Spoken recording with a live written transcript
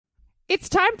It's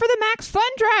time for the Max Fun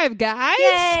Drive, guys.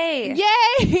 Yay!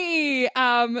 Yay!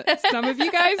 Some of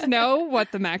you guys know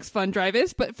what the Max Fun Drive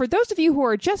is, but for those of you who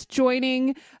are just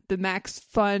joining the Max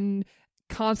Fun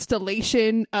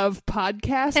constellation of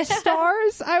podcast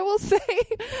stars, I will say,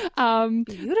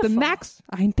 Beautiful.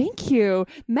 Thank you.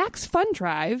 Max Fun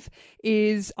Drive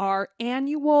is our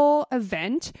annual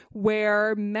event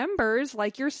where members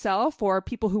like yourself or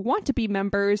people who want to be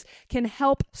members can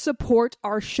help support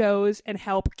our shows and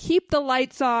help keep the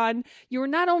lights on. You're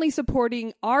not only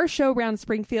supporting our show around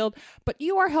Springfield, but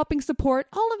you are helping support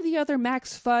all of the other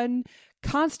Max Fun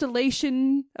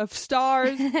constellation of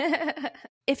stars.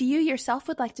 If you yourself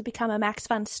would like to become a Max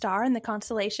Fun star in the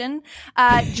constellation,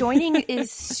 joining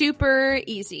is super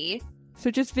easy. So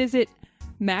just visit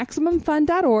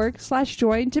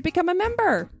MaximumFun.org/join to become a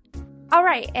member. All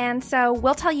right, and so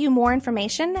we'll tell you more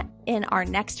information in our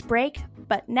next break,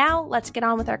 but now let's get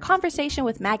on with our conversation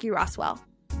with Maggie Roswell.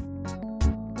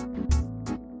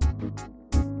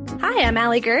 Hi, I'm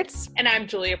Allie Gertz. And I'm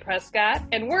Julia Prescott,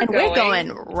 and we're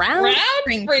going round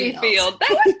Springfield.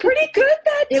 That was pretty good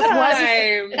that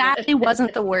time. That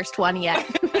wasn't the worst one yet.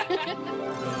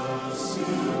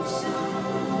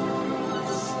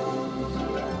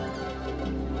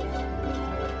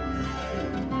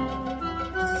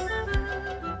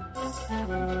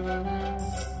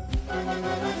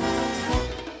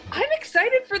 I'm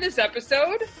excited for this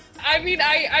episode. I mean,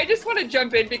 I just want to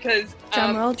jump in because...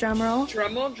 Drum roll. Drum roll.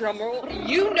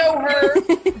 You know her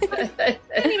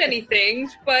many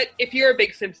things, but if you're a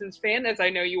big Simpsons fan, as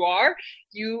I know you are,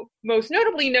 you most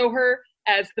notably know her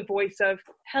as the voice of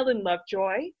Helen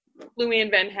Lovejoy,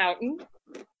 Luann Van Houten,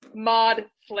 Maud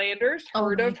Flanders,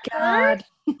 heard of her?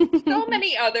 So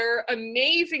many other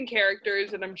amazing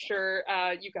characters, and I'm sure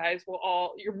you guys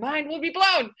will your mind will be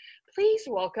blown. Please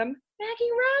welcome Maggie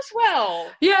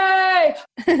Roswell. Yay!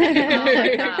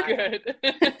 Oh good.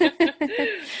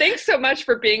 Thanks so much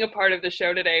for being a part of the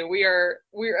show today.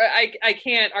 I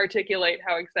can't articulate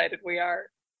how excited we are.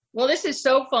 Well, this is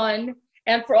so fun.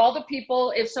 And for all the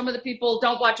people, if some of the people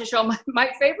don't watch the show, my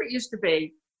favorite used to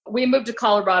be, we moved to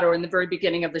Colorado in the very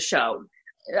beginning of the show.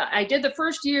 I did the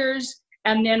first years,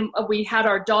 and then we had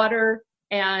our daughter,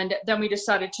 and then we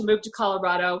decided to move to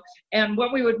Colorado. And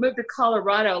when we would move to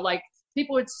Colorado, like,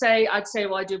 people would say, I'd say,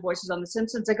 well, I do voices on The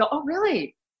Simpsons. They go, oh,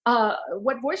 really?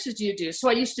 What voices do you do? So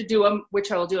I used to do them,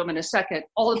 which I will do them in a second,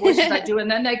 all the voices I do. And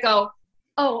then they go,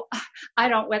 oh, I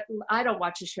don't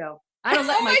watch a show. I don't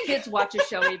let my kids watch a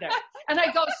show either. And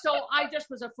I go, so I just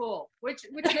was a fool, which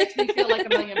makes me feel like $1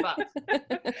 million.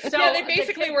 So yeah, they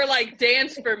basically were like,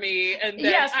 dance for me, and then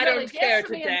yes, I really, don't care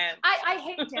to dance. I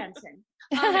hate dancing.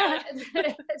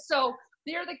 So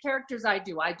they're the characters I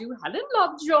do. I do Helen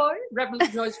Lovejoy, Reverend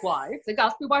Lovejoy's wife, the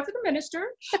gospel wife of the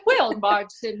minister. Well,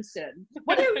 Marge Simpson,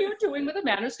 what are you doing with a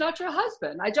man who's not your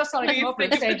husband? I just thought I'd come over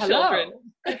and say hello.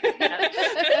 Think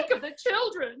of the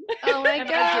children. Oh my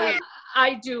God.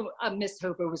 I do Miss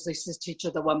Hoover was Lisa's teacher,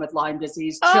 the one with Lyme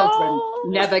disease. Children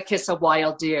never kiss a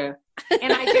wild deer.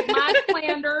 And I did Maud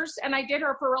Flanders, and I did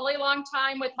her for a really long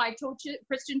time with my two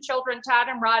Christian children, Tad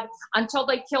and Rod, until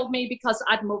they killed me because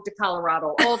I'd moved to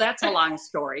Colorado. Oh, that's a long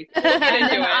story. And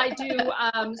then I do,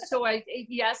 and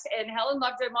Helen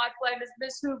Lovejoy, Maud Flanders,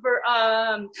 Miss Hoover,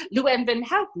 Luann Van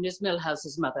Houten is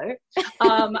Milhouse's mother.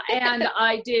 And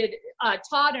I did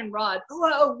Todd and Rod.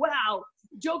 Oh, wow.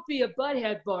 Don't be a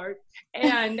butthead, Bart.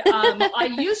 And I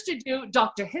used to do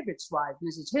Dr. Hibbert's wife,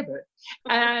 Mrs. Hibbert.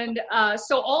 And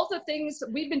so all the things,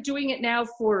 we've been doing it now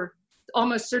for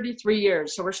almost 33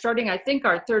 years. So we're starting, I think,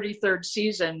 our 33rd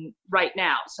season right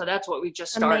now. So that's what we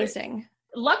just started. Amazing.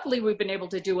 Luckily, we've been able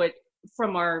to do it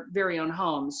from our very own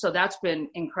homes. So that's been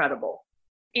incredible.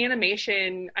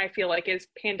 Animation, I feel like, is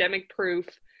pandemic proof.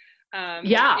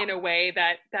 In a way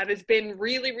that has been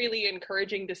really, really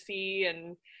encouraging to see.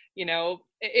 And you know,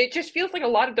 it just feels like a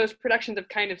lot of those productions have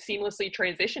kind of seamlessly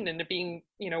transitioned into being,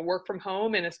 you know, work from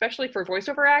home, and especially for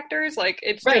voiceover actors, like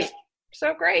it's just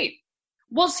so great.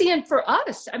 Well, see, and for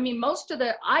us, I mean,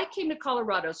 I came to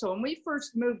Colorado. So when we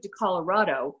first moved to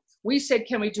Colorado, we said,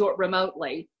 can we do it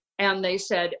remotely? And they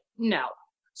said, no.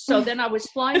 So then I was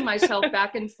flying myself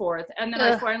back and forth. And then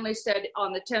I finally said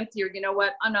on the 10th year, you know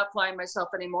what? I'm not flying myself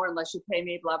anymore unless you pay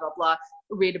me, blah, blah, blah.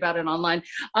 Read about it online.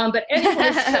 But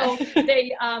anyway, so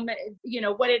they,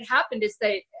 what had happened is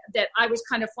that I was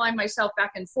kind of flying myself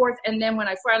back and forth. And then when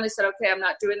I finally said, okay, I'm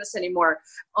not doing this anymore,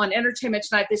 on Entertainment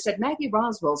Tonight, they said, Maggie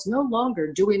Roswell's no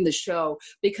longer doing the show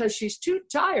because she's too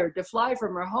tired to fly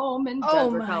from her home in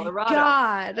Denver, Colorado.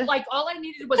 God. Like all I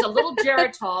needed was a little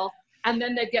Geritol. And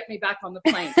then they'd get me back on the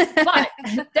plane. But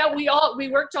that we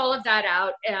worked all of that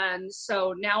out. And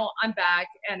so now I'm back,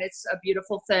 and it's a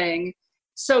beautiful thing.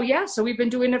 So we've been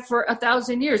doing it for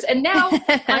 1,000 years. And now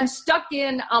I'm stuck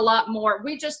in a lot more.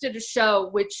 We just did a show,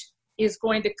 which is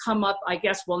going to come up, I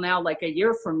guess, now like a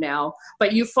year from now,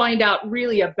 but you find out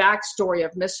really a backstory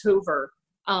of Miss Hoover,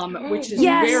 which is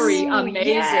very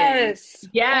amazing.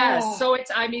 Yes. Oh.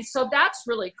 So that's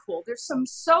really cool. There's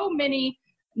so many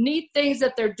neat things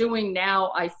that they're doing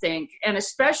now, I think, and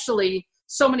especially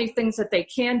so many things that they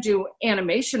can do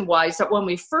animation wise that when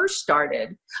we first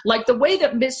started, like the way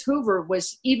that Miss Hoover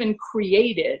was even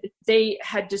created, they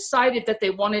had decided that they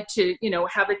wanted to,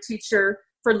 have a teacher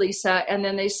for Lisa. And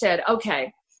then they said,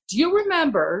 okay, do you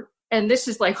remember, and this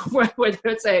is like what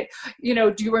they say,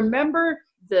 do you remember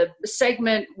the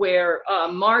segment where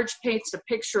Marge paints a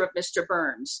picture of Mr.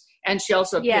 Burns, and she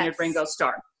also painted Ringo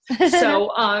Starr.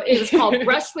 So it was called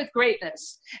Brush with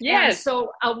Greatness. Yes. And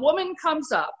so a woman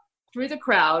comes up through the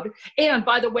crowd. And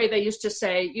by the way, they used to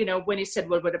say, when he said,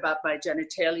 well, what about my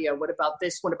genitalia? What about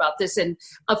this? What about this? And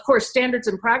of course, standards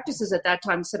and practices at that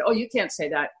time said, oh, you can't say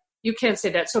that. You can't say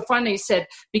that. So finally he said,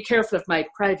 be careful of my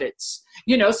privates.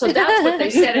 So that's what they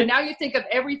said. And now you think of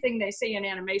everything they say in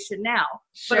animation now.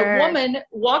 Sure. But a woman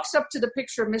walks up to the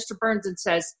picture of Mr. Burns and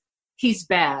says, he's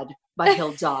bad, but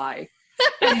he'll die.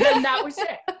 And then that was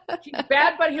it. He's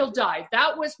bad, but he'll die.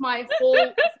 That was my whole...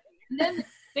 And then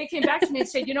they came back to me and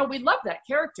said, we love that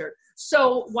character.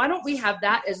 So why don't we have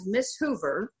that as Miss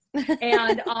Hoover?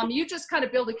 And you just kind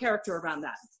of build a character around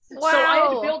that. Wow. So I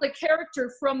had to build a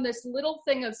character from this little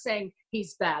thing of saying,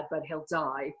 he's bad, but he'll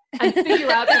die, and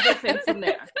figure out everything from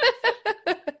there.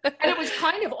 And it was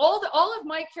kind of all of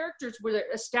my characters were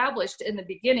established in the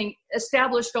beginning,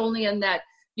 established only in that,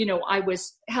 I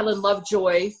was Helen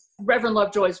Lovejoy, Reverend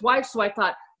Lovejoy's wife. So I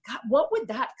thought, God, what would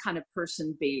that kind of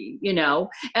person be,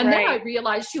 And then I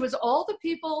realized she was all the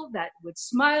people that would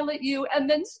smile at you and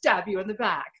then stab you in the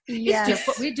back. Yes. It's just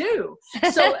what we do.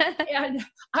 So, and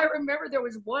I remember there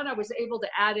was one I was able to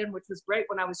add in, which was great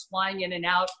when I was flying in and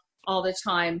out all the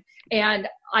time. And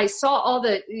I saw all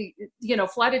the,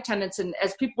 flight attendants, and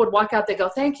as people would walk out, they go,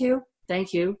 thank you,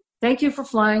 thank you, thank you for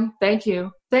flying. Thank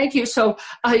you. Thank you. So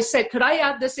I said, could I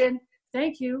add this in?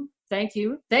 Thank you. Thank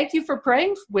you. Thank you for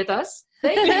praying with us.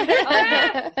 Thank you.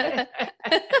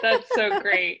 That's so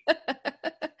great.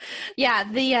 Yeah,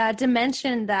 the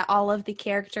dimension that all of the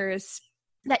characters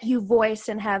that you voice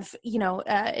and have,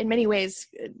 in many ways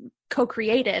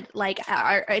co-created,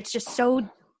 it's just so,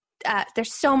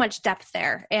 there's so much depth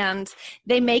there, and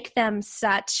they make them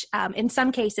such, in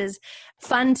some cases,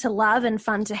 fun to love and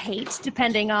fun to hate,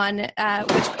 depending on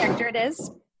which character it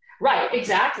is. Right,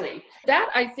 exactly. That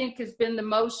I think has been the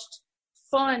most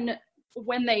fun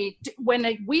when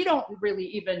we don't really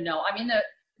even know. I mean, the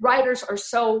writers are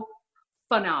so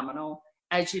phenomenal,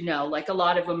 as you know, like a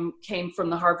lot of them came from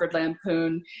the Harvard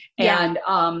Lampoon, and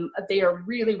they are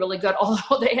really, really good.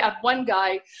 Although they have one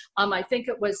guy, I think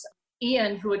it was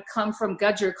Ian, who had come from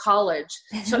Gudger College.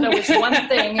 So there was one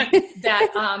thing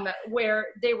that where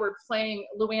they were playing,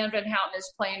 Luann Van Houten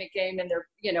is playing a game, and they're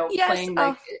playing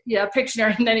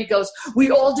Pictionary, and then he goes, "We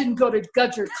all didn't go to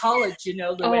Gudger College,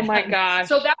 Luann." Oh my gosh!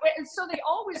 So that way, and so they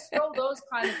always throw those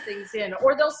kind of things in,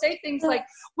 or they'll say things like,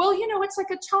 "Well, it's like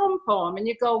a tome poem," and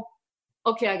you go,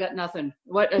 okay, I got nothing.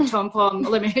 What a tome poem.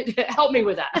 Let me help me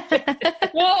with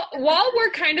that. Well, while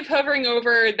we're kind of hovering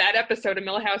over that episode of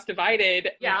Milhouse Divided,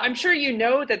 I'm sure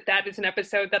that is an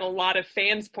episode that a lot of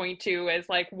fans point to as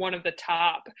like one of the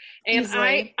top. And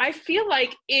I feel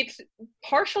like it's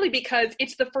partially because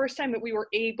it's the first time that we were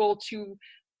able to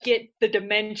get the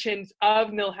dimensions of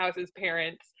Milhouse's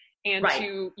parents and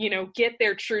to, get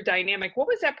their true dynamic. What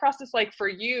was that process like for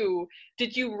you?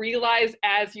 Did you realize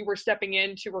as you were stepping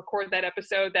in to record that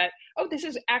episode that, oh, this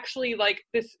is actually like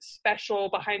this special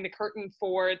behind the curtain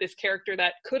for this character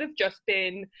that could have just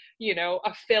been,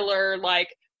 a filler,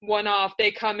 like one-off, they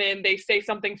come in, they say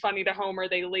something funny to Homer,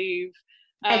 they leave.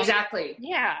 Exactly.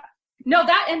 Yeah. No,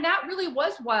 that really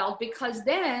was wild, because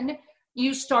then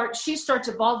she starts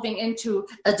evolving into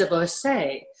a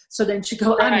divorcee. So then she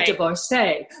go, I'm a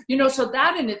divorcee, so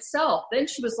that in itself, then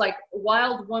she was like a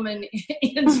wild woman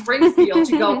in Springfield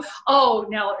to go, oh,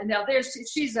 now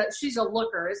she's a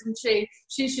looker, isn't she?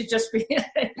 She should just be,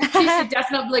 she should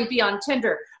definitely be on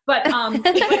Tinder. But, I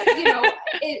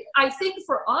think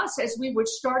for us, as we were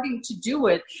starting to do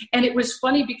it, and it was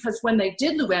funny because when they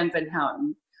did Luann Van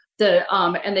Houten,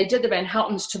 and they did the Van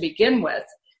Houtens to begin with,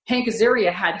 Hank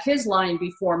Azaria had his line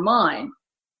before mine,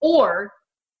 or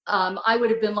I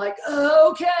would have been like, oh,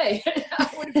 okay. I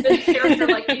would have been a character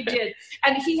like he did.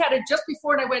 And he had it just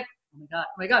before, and I went, oh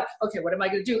my God. Okay, what am I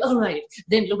going to do? All right,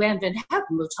 then Luann Van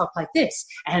Houten will talk like this,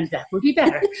 and that would be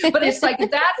better. But it's like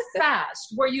that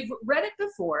fast, where you've read it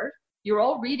before, You're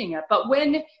all reading it. But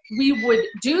when we would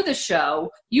do the show,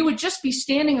 you would just be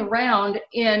standing around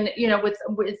in, with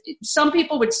some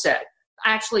people would sit.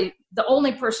 Actually, the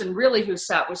only person really who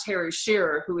sat was Harry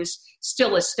Shearer, who is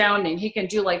still astounding. He can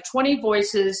do like 20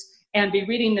 voices and be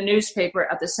reading the newspaper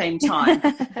at the same time.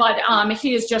 But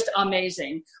he is just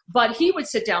amazing. But he would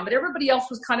sit down, but everybody else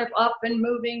was kind of up and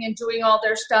moving and doing all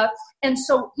their stuff. And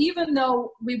so even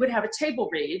though we would have a table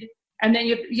read, and then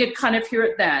you'd kind of hear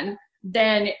it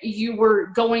then you were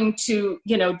going to,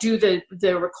 do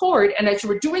the record. And as you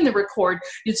were doing the record,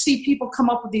 you'd see people come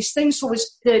up with these things. So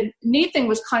the neat thing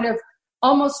was kind of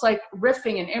almost like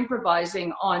riffing and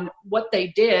improvising on what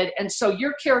they did. And so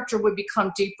your character would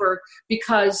become deeper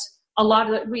because a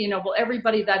lot of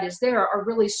everybody that is there are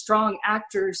really strong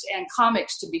actors and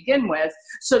comics to begin with.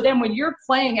 So then when you're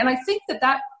playing, and I think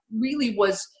that really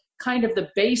was kind of the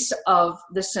base of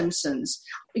The Simpsons.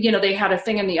 They had a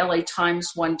thing in the LA Times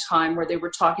one time where they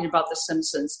were talking about The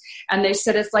Simpsons, and they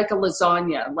said it's like a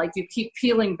lasagna, like you keep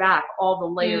peeling back all the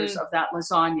layers of that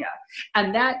lasagna.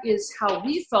 And that is how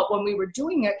we felt when we were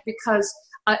doing it, because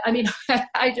I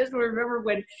just remember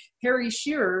when Harry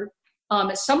Shearer,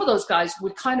 some of those guys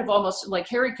would kind of almost, like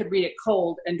Harry could read it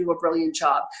cold and do a brilliant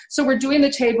job. So we're doing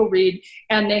the table read,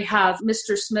 and they have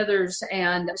Mr. Smithers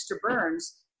and Mr.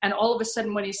 Burns. And all of a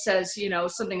sudden when he says,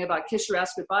 something about kiss your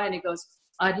ass goodbye, and he goes,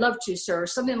 I'd love to, sir,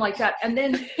 something like that. And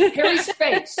then Harry's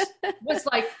face was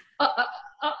like, and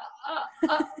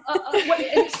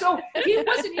so he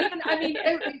wasn't even,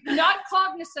 not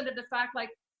cognizant of the fact,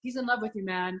 like, he's in love with you,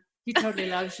 man. He totally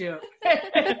loves you.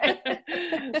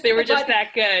 They were just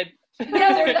that good.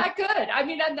 Yeah, they're that good.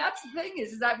 And that's the thing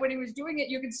is that when he was doing it,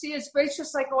 you could see his face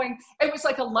just like going, it was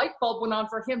like a light bulb went on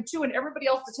for him too. And everybody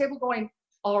else at the table going,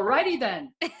 alrighty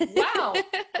then. Wow.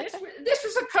 This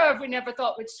was a curve we never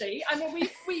thought we'd see.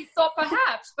 We thought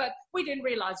perhaps, but we didn't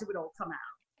realize it would all come out.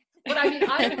 But I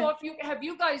don't know have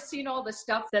you guys seen all the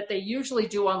stuff that they usually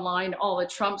do online, all the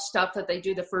Trump stuff that they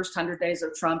do the first 100 days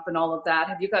of Trump and all of that?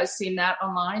 Have you guys seen that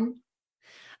online?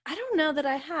 I don't know that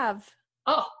I have.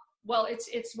 Oh, well,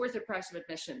 it's worth the price of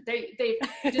admission. They did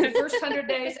the first 100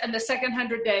 days and the second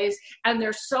 100 days, and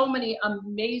there's so many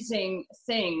amazing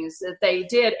things that they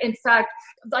did. In fact,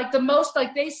 they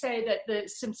say that The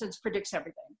Simpsons predicts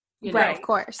everything. Right, of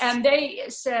course. And they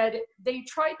said they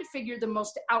tried to figure the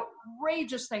most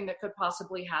outrageous thing that could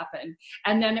possibly happen.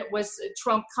 And then it was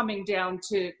Trump coming down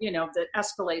to, the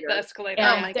escalator. The escalator.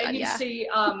 And oh my then God, you see,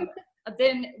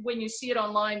 then when you see it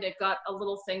online, they've got a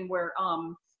little thing where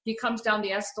he comes down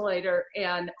the escalator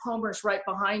and Homer's right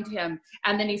behind him,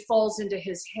 and then he falls into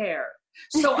his hair.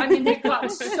 So, they've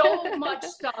got so much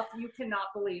stuff you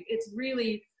cannot believe. It's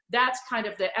really, that's kind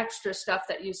of the extra stuff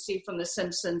that you see from The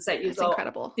Simpsons that That's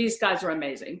incredible. These guys are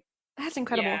amazing. That's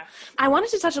incredible. Yeah. I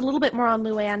wanted to touch a little bit more on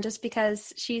Luann just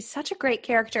because she's such a great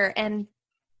character. And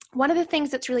one of the things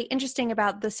that's really interesting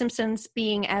about The Simpsons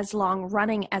being as long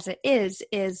running as it is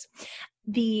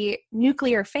the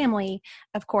nuclear family,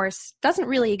 of course, doesn't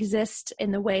really exist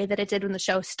in the way that it did when the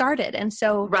show started. And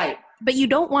so, right. But you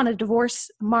don't want to divorce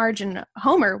Marge and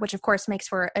Homer, which of course makes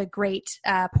for a great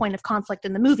point of conflict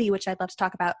in the movie, which I'd love to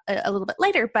talk about a little bit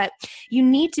later. But you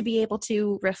need to be able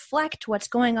to reflect what's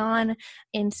going on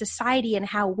in society and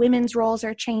how women's roles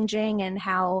are changing and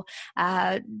how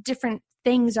different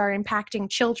things are impacting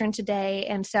children today.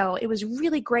 And so it was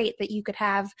really great that you could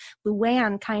have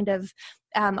Luann kind of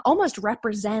almost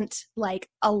represent like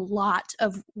a lot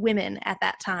of women at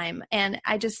that time. And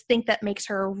I just think that makes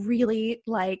her a really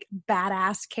like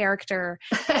badass character.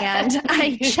 And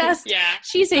I just,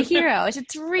 she's a hero.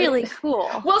 It's really cool.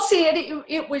 Well, see,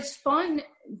 it was fun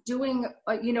doing,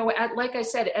 like I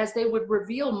said, as they would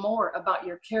reveal more about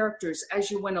your characters as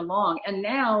you went along. And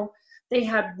now they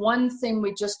had one thing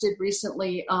we just did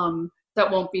recently that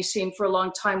won't be seen for a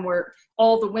long time, where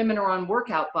all the women are on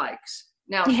workout bikes.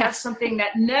 Now, that's something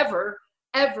that never,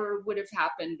 ever would have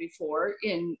happened before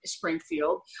in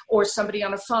Springfield, or somebody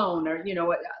on a phone, or,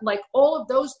 like all of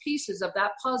those pieces of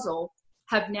that puzzle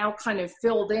have now kind of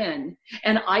filled in.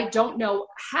 And I don't know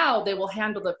how they will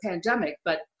handle the pandemic,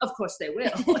 but of course they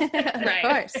will. Right. Of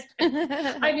course.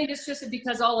 It's just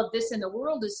because all of this in the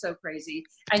world is so crazy.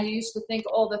 And you used to think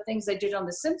all the things they did on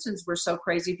The Simpsons were so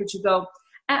crazy, but you go,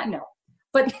 no.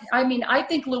 But I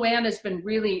think Luann has been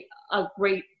really a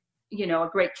great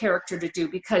character to do,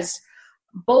 because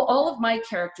all of my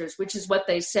characters, which is what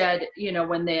they said,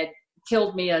 when they had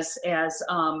killed me as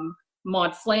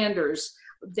Maud Flanders,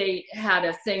 they had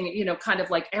a thing, kind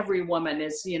of like every woman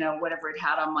is, whatever it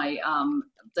had on my,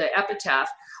 the epitaph.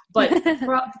 But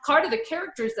part of the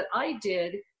characters that I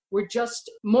did were just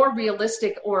more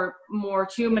realistic or more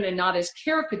human and not as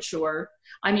caricature.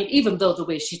 I mean, even though the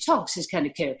way she talks is kind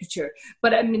of caricature,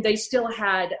 but I mean, they still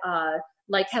had,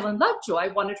 like Helen Lovejoy, I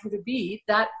wanted her to be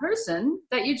that person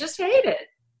that you just hated,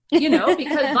 you know,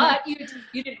 because, but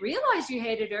you didn't realize you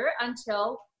hated her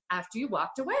until after you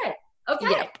walked away.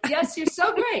 Okay. Yep. Yes, you're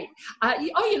so great.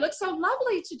 You look so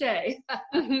lovely today.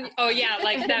 Oh yeah,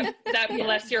 like that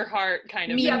bless your heart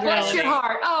kind of. Yeah, bless your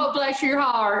heart. Oh, bless your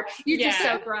heart. You're just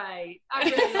so great. I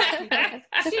really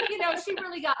like you. She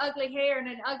really got ugly hair and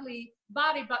an ugly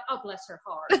body, but oh, bless her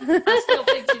heart. I still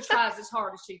think she tries as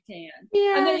hard as she can.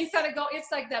 Yes. And then you kind of go,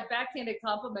 it's like that backhanded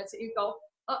compliments that you go,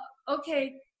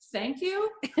 okay, thank you.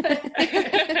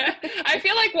 I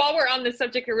feel like while we're on the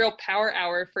subject, a real power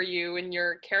hour for you and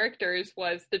your characters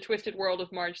was The Twisted World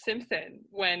of Marge Simpson,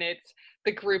 when it's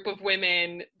the group of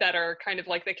women that are kind of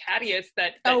like the Cattius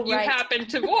that you happen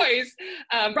to voice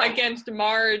against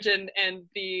Marge and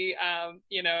the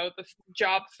the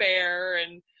job fair.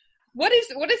 And what is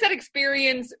that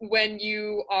experience when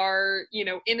you are,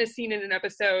 in a scene in an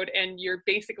episode and you're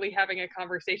basically having a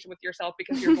conversation with yourself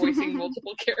because you're voicing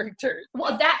multiple characters?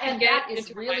 Well, that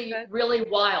is really, really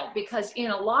wild, because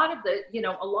in a lot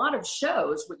of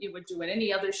shows, what you would do in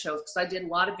any other shows, because I did a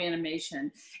lot of animation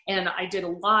and I did a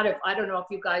lot of, I don't know if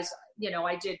you guys,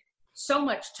 I did so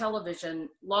much television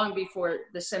long before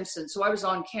The Simpsons. So I was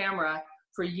on camera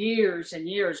for years and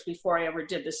years before I ever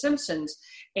did The Simpsons.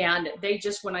 And they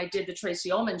just, when I did the Tracy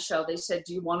Ullman show, they said,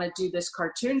 do you want to do this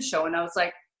cartoon show? And I was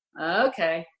like,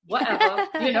 okay, whatever,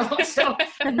 so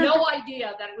no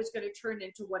idea that it was going to turn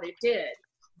into what it did.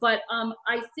 But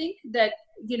I think that,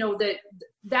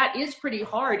 that is pretty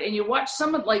hard. And you watch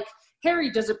someone like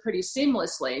Harry does it pretty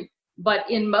seamlessly.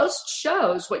 But in most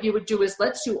shows, what you would do is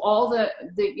let's do all the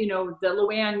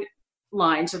Luann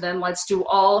lines, and then let's do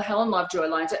all Helen Lovejoy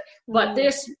lines. But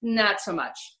this, not so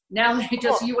much. Now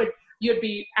you'd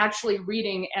be actually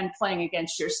reading and playing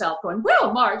against yourself, going,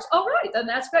 well, Marge, all right, then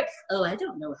that's great. Oh, I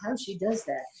don't know how she does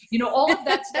that. All of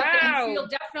that stuff that you feel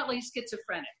definitely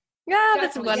schizophrenic. Yeah,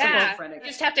 that's wonderful. Yeah. You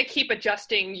just have to keep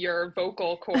adjusting your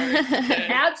vocal cords.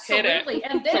 Absolutely.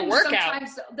 And then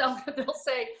sometimes they'll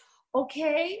say,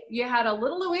 okay, you had a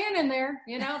little Luann in there,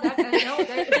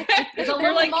 there's a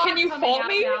little like, can you fold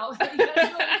me? Help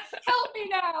me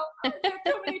now.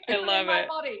 I love it.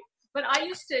 Body. But I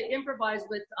used to improvise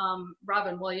with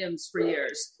Robin Williams for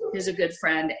years. He's a good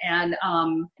friend. And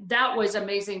that was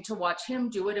amazing to watch him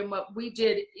do it. And what we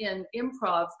did in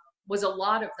improv was a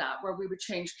lot of that, where we would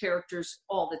change characters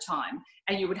all the time.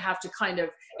 And you would have to kind of,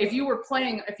 if you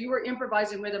were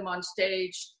improvising with him on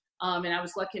stage, and I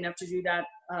was lucky enough to do that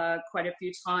quite a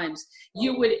few times,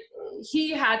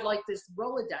 he had like this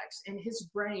Rolodex in his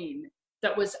brain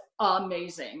that was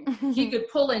amazing. He could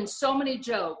pull in so many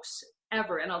jokes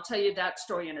ever, and I'll tell you that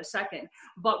story in a second.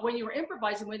 But when you were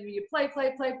improvising with him, you play,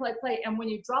 and when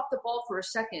you drop the ball for a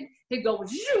second, he'd go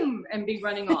zoom and be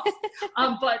running off.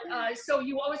 So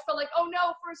you always felt like, oh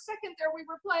no, for a second there we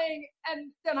were playing,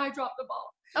 and then I dropped the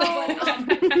ball.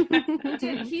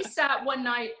 But, he sat one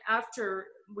night after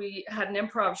we had an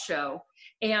improv show,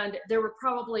 and there were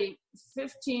probably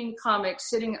 15 comics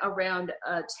sitting around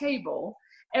a table.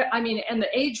 I mean, and the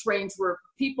age range were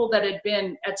people that had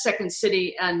been at Second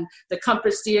City and the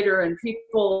Compass Theater, and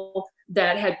people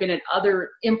that had been at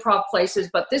other improv places,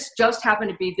 but this just happened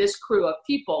to be this crew of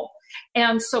people.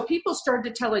 And so people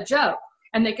started to tell a joke,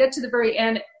 and they get to the very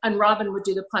end, and Robin would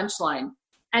do the punchline.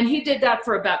 And he did that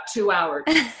for about 2 hours.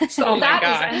 So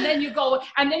and then you go,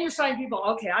 and then you're saying people,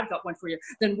 okay, I've got one for you.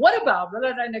 Then what about,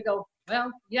 and they go,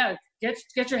 well, yeah,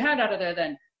 get your hand out of there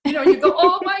then. You go,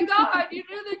 oh my God, you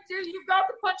got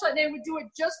the punchline. They would do it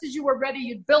just as you were ready.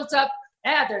 You'd built up,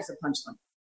 there's a punchline.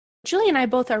 Julie and I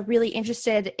both are really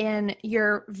interested in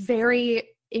your very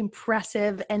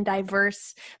impressive and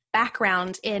diverse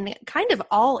background in kind of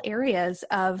all areas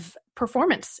of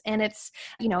performance. And it's,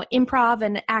 improv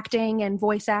and acting and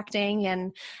voice acting.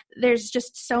 And there's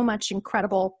just so much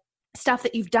incredible stuff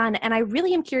that you've done. And I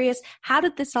really am curious, how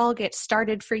did this all get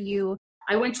started for you?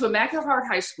 I went to Immaculate Heart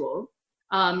High School,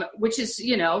 which is,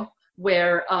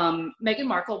 where Meghan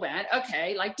Markle went.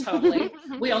 Okay, like totally.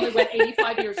 We only went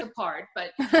 85 years apart.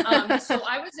 But so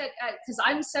I was because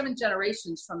I'm 7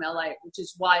 generations from LA, which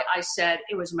is why I said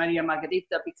it was Maria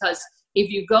Margarita, because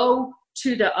if you go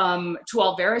to the to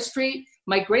Olvera Street,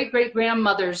 my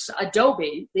great-great-grandmother's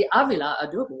adobe, the Avila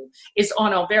adobe, is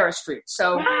on Olvera Street.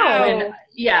 So wow.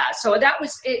 So that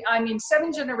was it. I mean,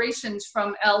 7 generations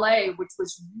from LA, which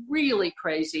was really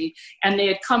crazy. And they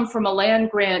had come from a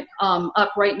land grant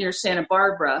up right near Santa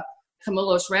Barbara.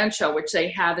 Camullos Rancho, which they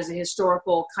have as a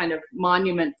historical kind of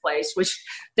monument place, which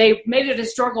they made it a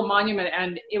historical monument.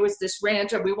 And it was this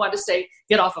ranch, and we wanted to say,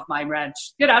 get off of my ranch,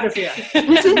 get out of here.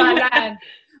 This is my land.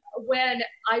 When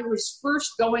I was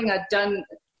first going, I'd done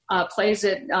plays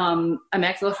at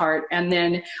Immaculate Heart, and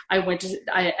then I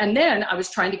was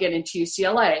trying to get into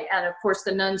UCLA, and of course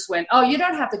the nuns went, "Oh, you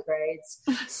don't have the grades."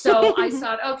 So I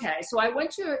thought, okay. So I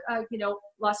went to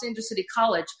Los Angeles City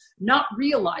College, not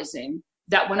realizing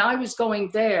that when I was going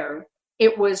there,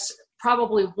 it was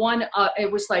probably it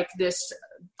was like this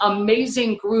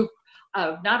amazing group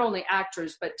of not only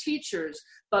actors but teachers,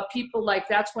 but people like,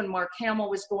 that's when Mark Hamill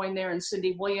was going there, and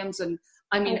Cindy Williams, and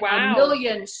I mean, a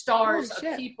million stars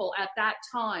of people at that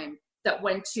time that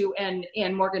went to, and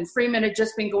Morgan Freeman had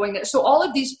just been going there. So all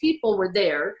of these people were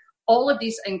there. All of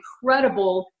these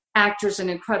incredible actors and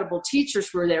incredible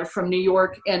teachers were there from New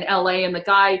York and LA. And the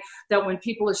guy that, when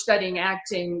people are studying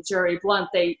acting, Jerry Blunt,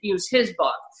 they use his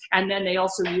book. And then they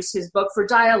also use his book for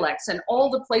dialects and all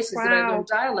the places that I learned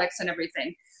dialects and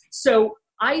everything. So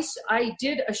I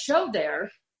did a show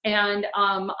there. And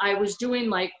I was doing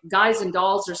like Guys and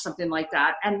Dolls or something like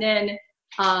that. And then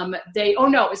it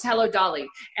was Hello Dolly.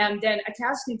 And then a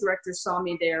casting director saw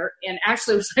me there. And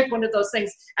actually it was like one of those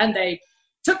things. And they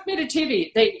took me to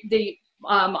TV.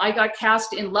 I got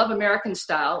cast in Love American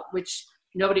Style, which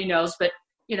nobody knows, but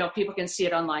people can see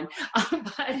it online.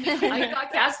 But I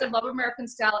got cast in Love American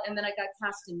Style. And then I got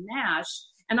cast in MASH.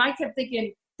 And I kept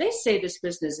thinking, they say this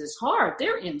business is hard.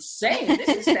 They're insane. This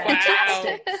is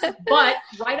fantastic. Wow. But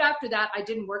right after that, I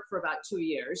didn't work for about 2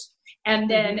 years. And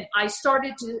then I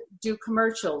started to do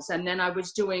commercials. And then I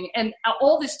was doing, and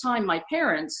all this time, my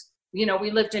parents, we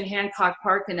lived in Hancock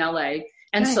Park in LA.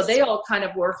 And so they all kind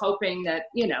of were hoping that,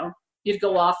 you'd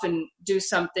go off and do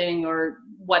something or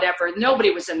whatever. Nobody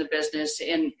was in the business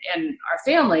in our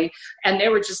family. And they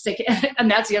were just thinking, and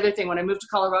that's the other thing. When I moved to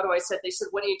Colorado, they said,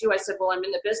 what do you do? I said, well, I'm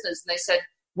in the business. And they said,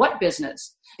 what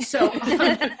business? So,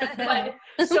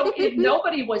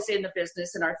 nobody was in the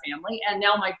business in our family. And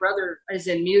now my brother is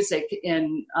in music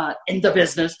in the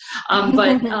business.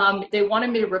 But they wanted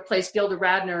me to replace Gilda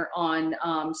Radner on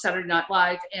Saturday Night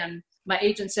Live. And my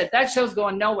agent said, that show's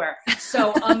going nowhere.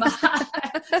 So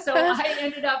so I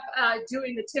ended up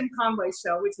doing the Tim Conway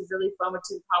show, which was really fun with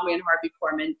Tim Conway and Harvey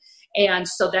Korman. And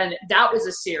so then that was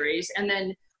a series. And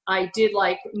then I did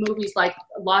like movies like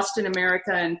Lost in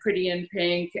America and Pretty in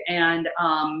Pink and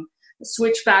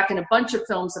Switchback and a bunch of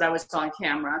films that I was on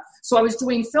camera. So I was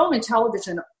doing film and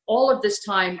television all of this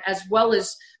time, as well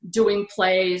as doing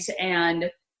plays and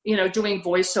doing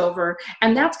voiceover.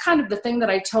 And that's kind of the thing that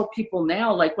I tell people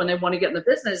now, like when they want to get in the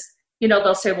business,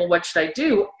 they'll say, well, what should I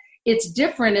do? It's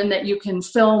different in that you can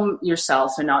film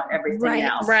yourself and not everything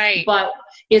else. Right. But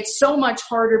it's so much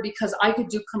harder because I could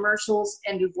do commercials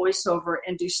and do voiceover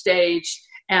and do stage.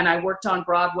 And I worked on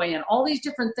Broadway and all these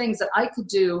different things that I could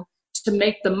do to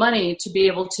make the money to be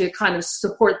able to kind of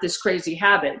support this crazy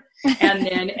habit. And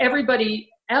then everybody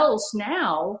else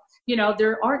now,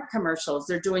 there aren't commercials.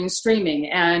 They're doing streaming,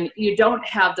 and you don't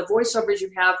have the voiceovers you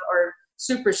have are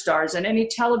superstars, and any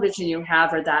television you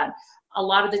have are that. A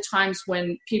lot of the times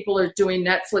when people are doing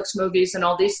Netflix movies and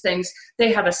all these things,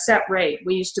 they have a set rate.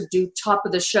 We used to do top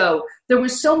of the show. There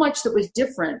was so much that was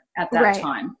different at that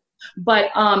time.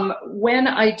 But when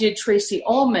I did Tracy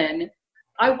Ullman,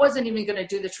 I wasn't even going to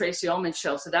do the Tracy Ullman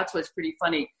show. So that's what's pretty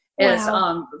funny. Is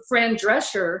Fran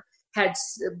Drescher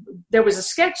there was a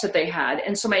sketch that they had.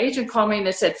 And so my agent called me and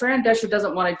they said, Fran Drescher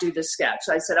doesn't want to do the sketch.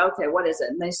 I said, okay, what is it?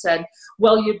 And they said,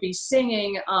 well, you'd be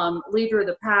singing Leader of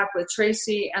the Pack with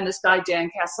Tracy and this guy, Dan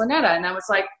Castellaneta. And I was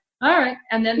like, all right.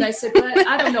 And then they said, but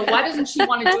I don't know, why doesn't she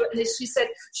want to do it? And she said,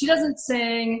 she doesn't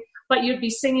sing, but you'd be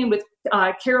singing with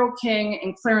Carole King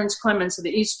and Clarence Clements of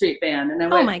the E Street Band. And I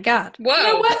went, oh my God. Whoa. You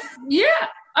know what? Yeah.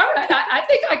 All right, I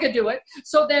think I could do it.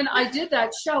 So then I did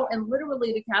that show, and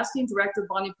literally the casting director,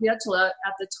 Bonnie Pietila,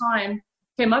 at the time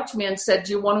came up to me and said,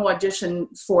 do you want to audition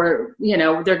for,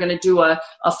 they're going to do a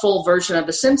full version of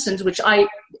The Simpsons, which I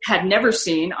had never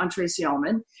seen on Tracy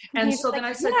Ullman. And so then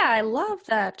I said, yeah, I love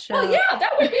that show. Oh, yeah,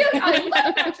 that would be it. I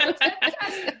love that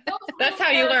show. That's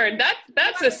how you learn.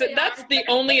 That's the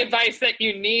only advice that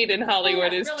you need in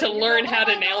Hollywood is to learn how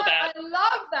to nail that. I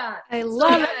love that. I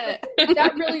love it.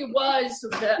 That really was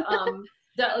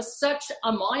such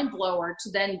a mind blower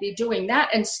to then be doing that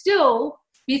and still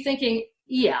be thinking,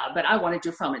 yeah, but I want to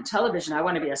do film and television. I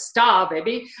want to be a star,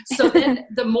 baby. So then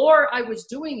the more I was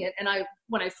doing it, and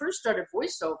when I first started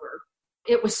voiceover,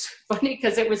 it was funny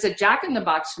because it was a Jack in the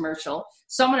Box commercial.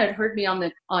 Someone had heard me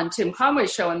on Tim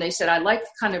Conway's show, and they said, I like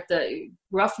kind of the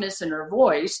roughness in her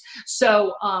voice.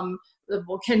 So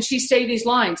can she say these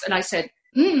lines? And I said,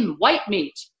 white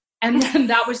meat. And then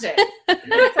that was it. From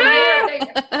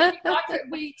there,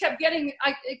 we kept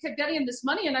getting this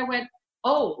money, and I went,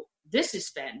 oh, this is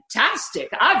fantastic.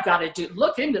 I've got to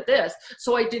look into this.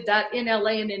 So I did that in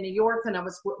LA and in New York. And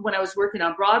when I was working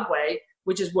on Broadway,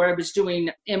 which is where I was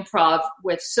doing improv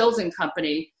with Sills and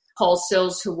Company, Paul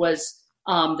Sills, who was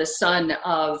the son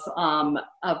of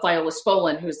Viola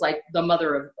Spolin, who's like the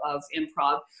mother of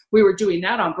improv. We were doing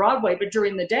that on Broadway, but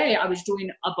during the day I was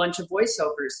doing a bunch of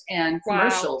voiceovers and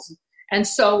commercials. Wow. And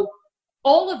so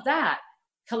all of that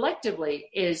collectively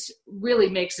really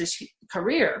makes this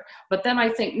career. But then I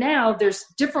think now there's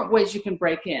different ways you can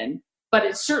break in, but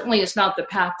it certainly is not the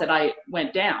path that I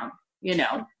went down, you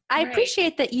know. I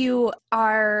appreciate that you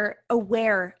are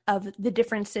aware of the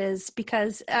differences,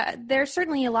 because there's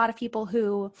certainly a lot of people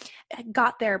who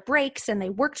got their breaks and they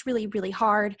worked really, really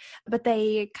hard, but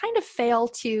they kind of fail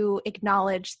to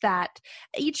acknowledge that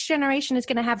each generation is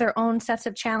going to have their own sets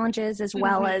of challenges, as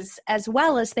well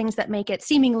as things that make it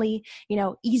seemingly, you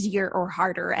know, easier or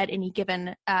harder at any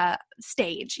given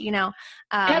stage. You know,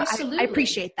 Absolutely. I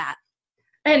appreciate that.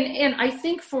 And I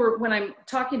think for when I'm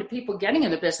talking to people getting in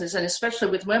the business, and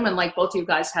especially with women, like both of you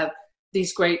guys have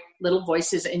these great little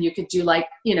voices, and you could do like,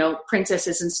 you know,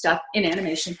 princesses and stuff in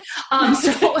animation. Are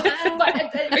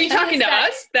you talking to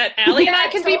us that Allie and I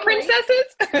can be princesses?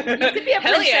 You could be a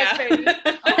princess, baby.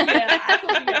 Oh yeah, I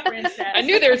could be a princess. I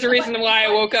knew there was a reason why I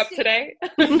woke up today.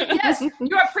 Yes,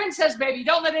 you're a princess, baby.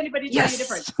 Don't let anybody tell you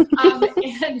different.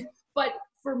 But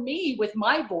for me, with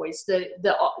my voice, the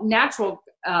natural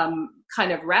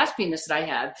kind of raspiness that I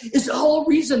have is the whole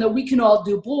reason that we can all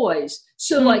do boys.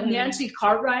 So like Nancy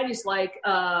Cartwright is like,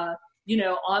 you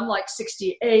know, I'm like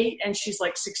 68 and she's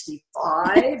like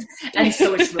 65. And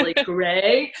so it's really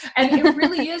great. And it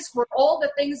really is for all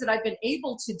the things that I've been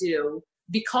able to do,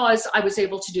 because I was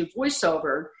able to do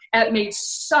voiceover. It made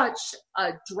such a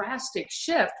drastic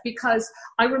shift, because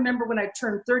I remember when I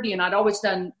turned 30 and I'd always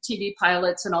done TV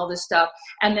pilots and all this stuff.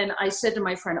 And then I said to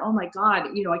my friend, oh my God,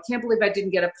 you know, I can't believe I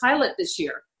didn't get a pilot this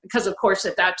year. Because of course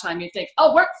at that time you think,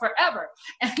 oh, work forever.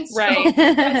 And so I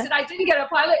said, I didn't get a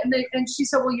pilot. And she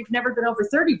said, well, you've never been over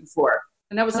 30 before.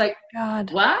 And I was like,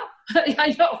 God, what?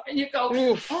 I know. And you go,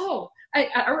 oof. Oh.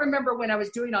 I remember when I was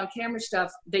doing on camera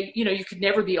stuff, you know, you could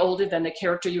never be older than the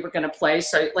character you were going to play.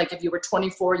 So like if you were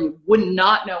 24, you would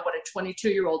not know what a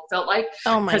 22-year-old felt like.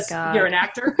 Oh my God. You're an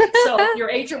actor. So your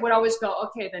agent would always go,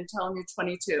 okay, then tell him you're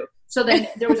 22. So then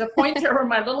there was a point there where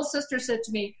my little sister said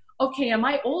to me, okay, am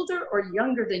I older or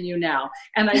younger than you now?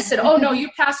 And I said, oh no, you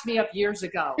passed me up years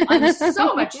ago. I'm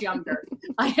so much younger.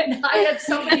 I had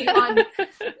so many on.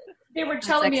 They were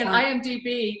telling me on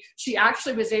IMDb, she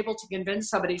actually was able to convince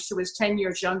somebody she was 10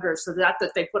 years younger. So that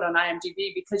they put on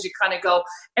IMDb, because you kind of go,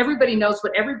 everybody knows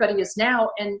what everybody is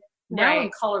now. And now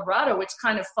in Colorado, it's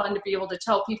kind of fun to be able to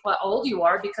tell people how old you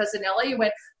are, because in LA you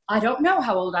went, I don't know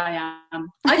how old I am.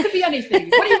 I could be anything.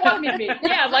 What do you want me to be?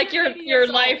 Yeah, like your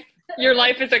life. Your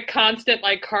life is a constant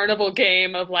like carnival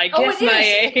game of like, guess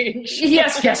my age.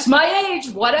 Yes, guess my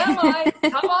age. What am I?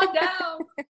 Come on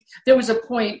down. There was a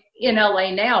point in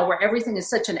LA now where everything is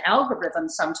such an algorithm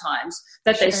sometimes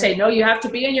that they say, no, you have to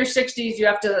be in your 60s. You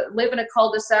have to live in a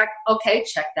cul-de-sac. Okay,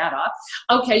 check that off.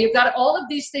 Okay, you've got all of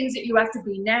these things that you have to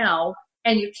be now,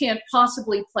 and you can't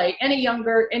possibly play any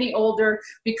younger, any older,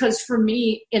 because for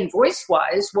me, in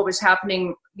voice-wise, what was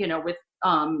happening, you know, with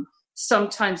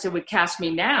sometimes it would cast me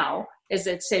now is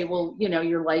they'd say, well, you know,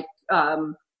 you're like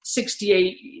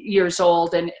 68 years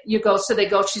old, and you go, so they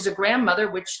go, she's a grandmother,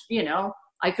 which, you know,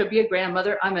 I could be a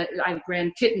grandmother. I have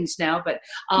grandkittens now, but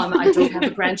I don't have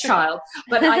a grandchild.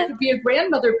 But I could be a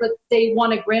grandmother, but they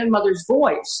want a grandmother's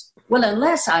voice. Well,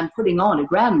 unless I'm putting on a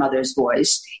grandmother's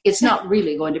voice, it's not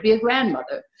really going to be a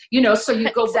grandmother. You know, so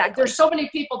you go, there's so many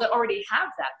people that already have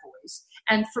that voice.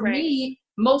 And for me,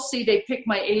 mostly they pick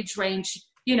my age range.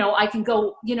 You know, I can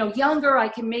go, you know, younger, I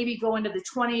can maybe go into the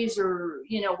 20s or,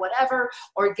 you know, whatever,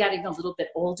 or getting a little bit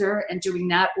older and doing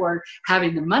that, or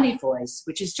having the money voice,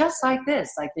 which is just like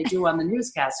this, like they do on the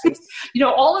newscasters. You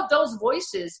know, all of those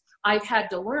voices I've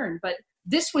had to learn, but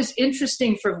this was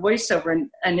interesting for voiceover, and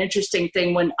an interesting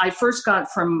thing when I first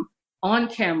got from on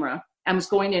camera and was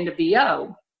going into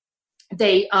VO,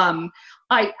 they,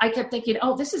 I kept thinking,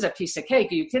 oh, this is a piece of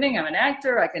cake. Are you kidding? I'm an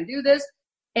actor. I can do this.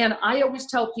 And I always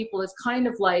tell people it's kind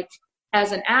of like,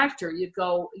 as an actor, you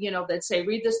go, you know, they'd say,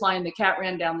 read this line, the cat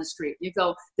ran down the street. You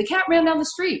go, the cat ran down the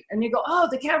street. And you go, oh,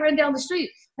 the cat ran down the street.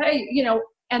 Hey, you know,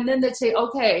 and then they'd say,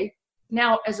 okay,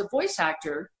 now as a voice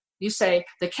actor, you say,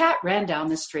 the cat ran down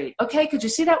the street. Okay, could you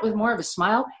see that with more of a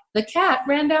smile? The cat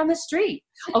ran down the street.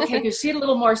 Okay, could you see it a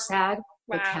little more sad?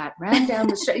 The cat ran down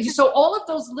the street. So all of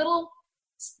those little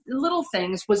little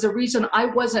things was the reason I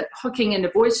wasn't hooking into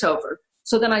voiceover.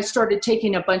 So then I started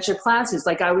taking a bunch of classes.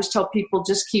 Like I always tell people,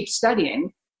 just keep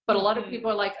studying. But a lot of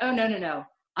people are like, oh, no.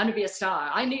 I'm going to be a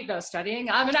star. I need no studying.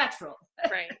 I'm a natural.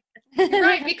 Right. You're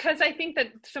right, because I think that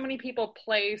so many people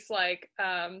place like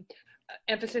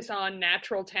emphasis on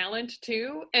natural talent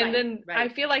too. And then I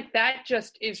feel like that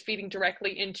just is feeding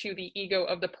directly into the ego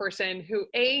of the person who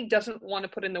A, doesn't want to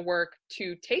put in the work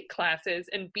to take classes,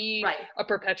 and B, a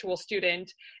perpetual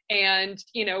student, and,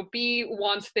 you know, B,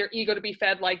 wants their ego to be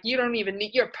fed like, you don't even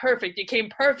need, you're perfect. You came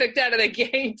perfect out of the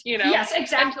gate, you know? Yes,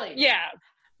 exactly.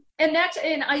 And,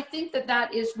 and I think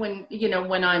that is when, you know,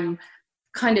 when I'm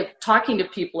kind of talking to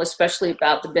people, especially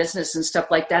about the business and stuff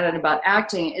like that and about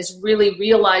acting, is really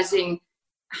realizing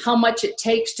how much it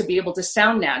takes to be able to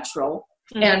sound natural.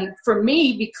 Mm-hmm. And for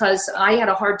me, because I had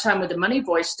a hard time with the money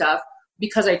voice stuff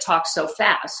because I talk so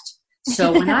fast.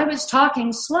 So when I was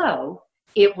talking slow,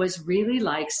 it was really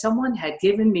like someone had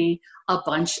given me a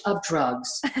bunch of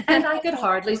drugs and I could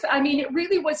hardly, I mean, it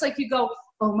really was like you go,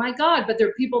 oh my God, but there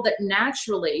are people that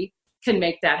naturally can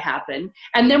make that happen.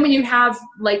 And then when you have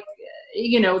like,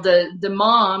 you know, the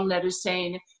mom that is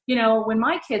saying, you know, when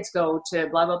my kids go to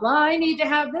blah, blah, blah, I need to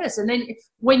have this. And then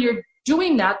when you're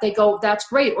doing that, they go, that's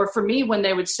great. Or for me, when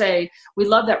they would say, we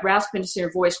love that raspiness in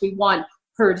your voice. We want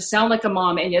her to sound like a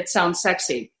mom and yet sound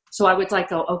sexy. So I would like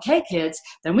go, okay, kids,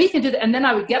 then we can do that. And then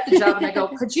I would get the job and I go,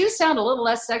 could you sound a little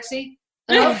less sexy?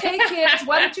 Okay, kids,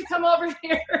 why don't you come over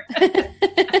here?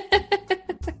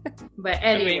 But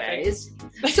anyways,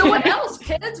 so what else,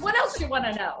 kids? What else do you want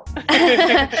to know?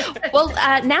 Well,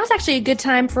 now's actually a good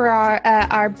time for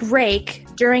our break.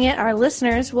 During it, our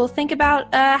listeners will think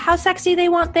about how sexy they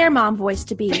want their mom voice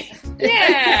to be.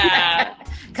 Yeah.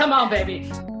 Come on,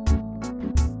 baby.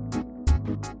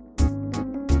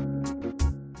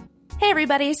 Hey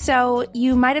everybody, so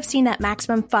you might have seen that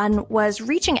Maximum Fun was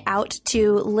reaching out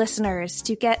to listeners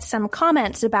to get some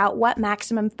comments about what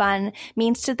Maximum Fun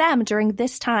means to them during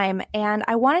this time, and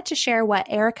I wanted to share what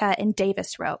Erica in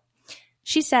Davis wrote.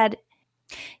 She said,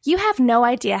 "You have no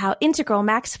idea how integral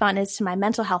Max Fun is to my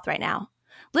mental health right now.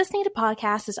 Listening to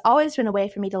podcasts has always been a way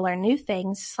for me to learn new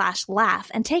things /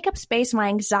 laugh and take up space my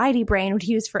anxiety brain would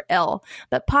use for ill,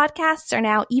 but podcasts are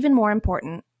now even more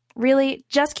important. Really,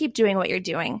 just keep doing what you're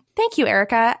doing." Thank you,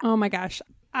 Erica. Oh my gosh.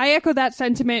 I echo that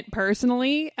sentiment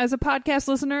personally as a podcast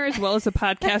listener as well as a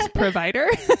podcast provider.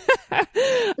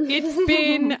 It's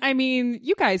been, I mean,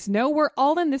 you guys know we're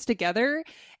all in this together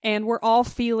and we're all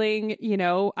feeling, you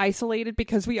know, isolated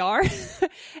because we are.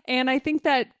 And I think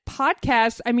that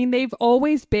podcasts, I mean, they've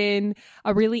always been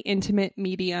a really intimate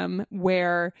medium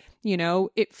where, you know,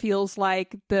 it feels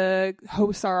like the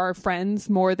hosts are our friends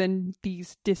more than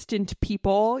these distant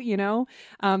people, you know,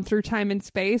 through time and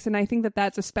space. And I think that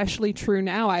that's especially true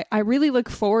now. I really look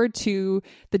forward to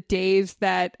the days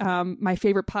that my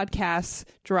favorite podcasts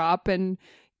drop, and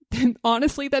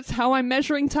honestly, that's how I'm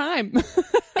measuring time.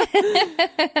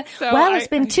 Well, it's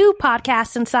been 2 podcasts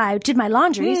since I did my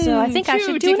laundry, so I think I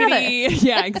should do another.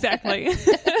 Yeah, exactly.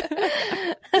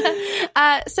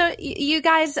 So you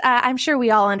guys, I'm sure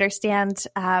we all understand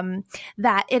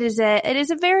that it is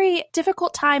a very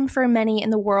difficult time for many in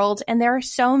the world, and there are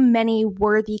so many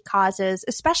worthy causes,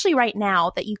 especially right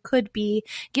now, that you could be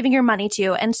giving your money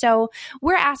to. And so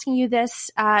we're asking you this,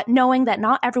 knowing that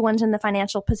not everyone's in the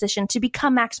financial position to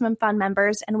become Maximum Fun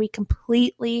members, and we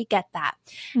completely get that.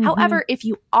 Mm-hmm. However, if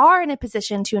you are in a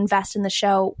position to invest in the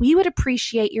show, we would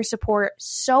appreciate your support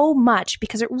so much,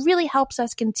 because it really helps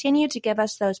us continue to give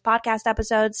us those podcast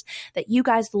episodes that you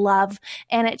guys love,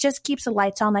 and it just keeps the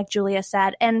lights on, like Julia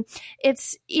said. And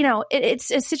it's, you know, it's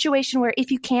a situation where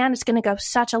if you can, it's going to go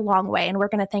such a long way, and we're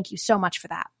going to thank you so much for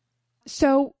that.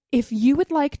 So if you would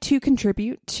like to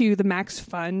contribute to the Max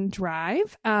Fun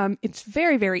Drive, it's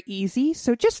very, very easy.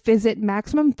 So just visit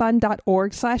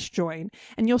MaximumFun.org/join,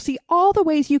 and you'll see all the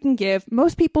ways you can give.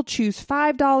 Most people choose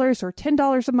 $5 or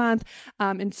 $10 a month,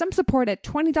 and some support at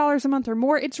 $20 a month or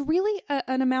more. It's really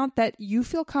an amount that you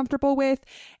feel comfortable with.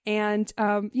 And,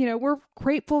 you know, we're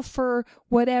grateful for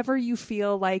whatever you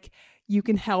feel like you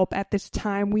can help at this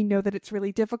time. We know that it's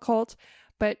really difficult,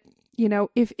 but you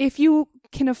know, if you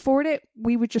can afford it,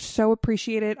 we would just so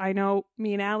appreciate it. I know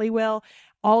me and Allie will,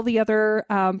 all the other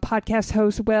podcast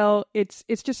hosts will. It's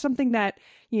just something that,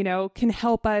 you know, can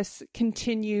help us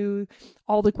continue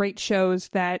all the great shows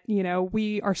that, you know,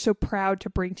 we are so proud to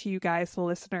bring to you guys, the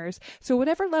listeners. So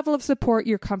whatever level of support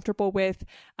you're comfortable with,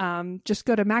 just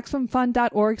go to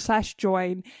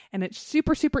MaximumFun.org/join, and it's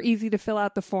super, super easy to fill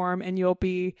out the form, and you'll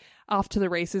be off to the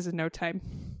races in no time.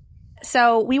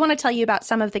 So we want to tell you about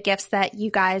some of the gifts that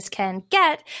you guys can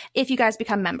get if you guys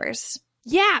become members.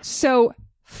 Yeah. So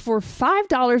For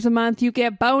 $5 a month, you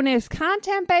get bonus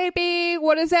content, baby.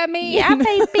 What does that mean? Yeah,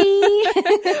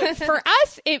 baby. For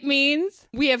us, it means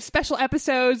we have special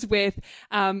episodes with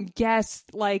guests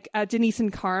like Denise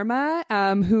and Karma,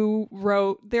 who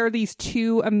wrote, there are these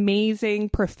two amazing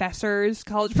professors,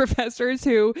 college professors,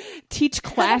 who teach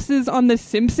classes on The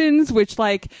Simpsons, which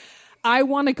I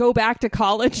want to go back to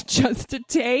college just to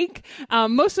take,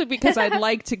 mostly because I'd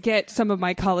like to get some of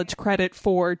my college credit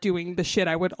for doing the shit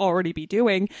I would already be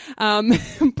doing.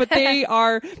 But they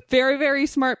are very, very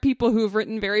smart people who have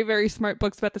written very, very smart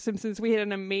books about The Simpsons. We had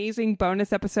an amazing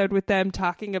bonus episode with them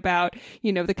talking about,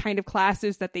 the kind of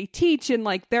classes that they teach and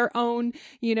their own,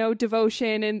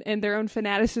 devotion and their own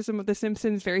fanaticism of The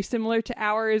Simpsons, very similar to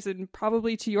ours and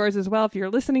probably to yours as well if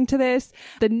you're listening to this.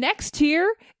 The next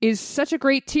tier is such a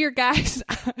great tier, guys.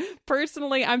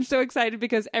 Personally, I'm so excited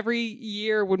because every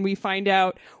year when we find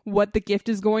out what the gift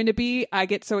is going to be, I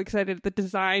get so excited at the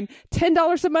design.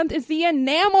 $10 a month is the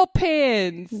enamel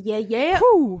pins. Yeah.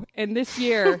 Whew. And this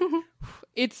year,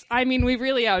 we've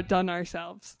really outdone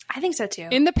ourselves. I think so too.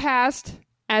 In the past,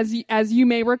 as you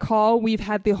may recall, we've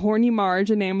had the Horny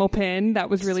Marge enamel pin. That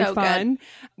was really fun.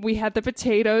 Good. We had the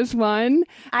potatoes one.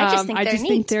 I just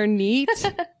think they're neat.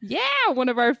 Yeah, one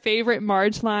of our favorite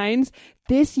Marge lines.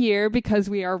 This year, because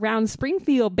we are around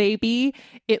Springfield, baby,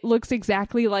 it looks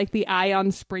exactly like the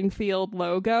Ion Springfield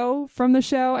logo from the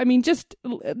show. Just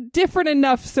different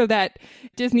enough so that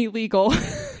Disney Legal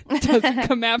doesn't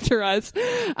come after us.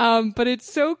 But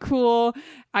it's so cool.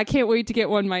 I can't wait to get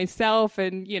one myself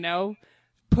and,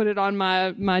 put it on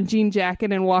my jean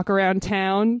jacket and walk around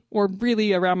town, or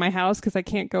really around my house because I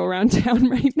can't go around town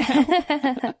right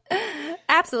now.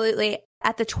 Absolutely.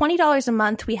 At the $20 a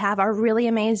month, we have our really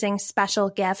amazing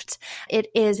special gift. It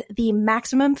is the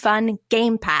Maximum Fun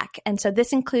Game Pack. And so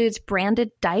this includes branded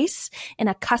dice in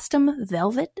a custom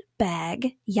velvet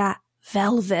bag. Yeah,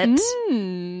 velvet.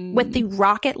 With the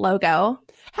Rocket logo.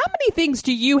 How many things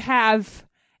do you have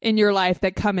in your life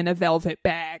that come in a velvet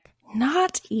bag?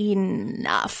 Not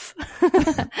enough.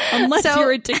 Unless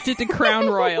you're addicted to Crown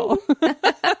Royal.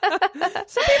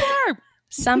 Some people are.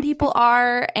 Some people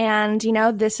are, and,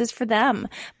 this is for them.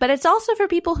 But it's also for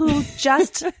people who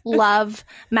just love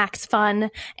Max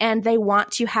Fun, and they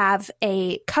want to have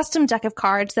a custom deck of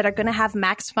cards that are going to have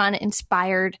Max Fun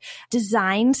inspired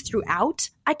designs throughout.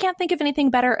 I can't think of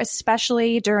anything better,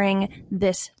 especially during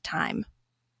this time.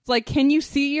 Can you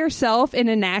see yourself in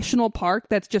a national park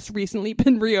that's just recently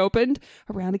been reopened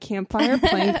around a campfire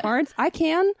playing cards? I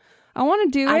can. I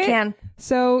want to do it. I can.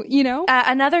 So,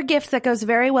 another gift that goes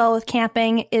very well with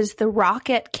camping is the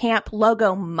Rocket Camp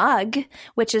logo mug,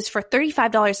 which is for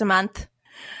 $35 a month.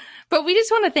 But we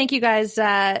just want to thank you guys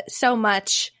so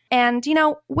much. And,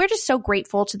 we're just so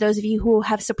grateful to those of you who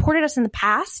have supported us in the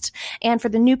past and for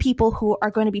the new people who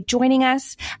are going to be joining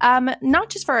us, not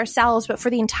just for ourselves, but for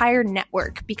the entire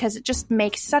network, because it just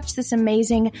makes such this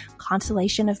amazing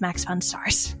constellation of Max Fun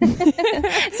stars.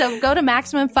 So go to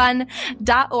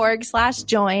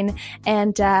MaximumFun.org/join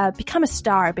and become a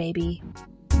star, baby.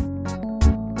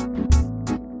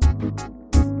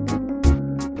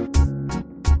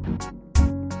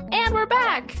 And we're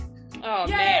back. Oh,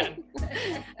 Yay! Man.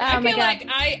 I feel God. like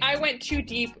I went too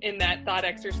deep in that thought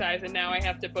exercise, and now I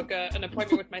have to book an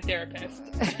appointment with my therapist.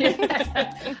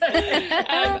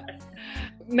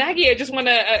 Maggie, I just want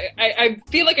to, I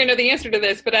feel like I know the answer to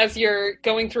this, but as you're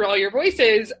going through all your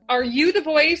voices, are you the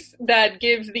voice that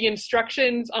gives the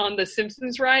instructions on the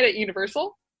Simpsons ride at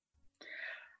Universal?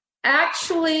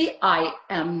 Actually, I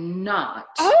am not.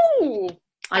 Oh!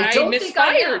 I don't think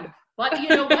I am. But you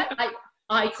know what?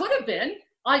 I could have been.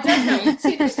 I don't know.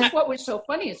 See, this is what was so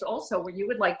funny is also where you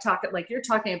would you're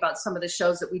talking about some of the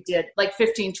shows that we did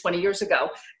 15, 20 years ago.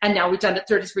 And now we've done it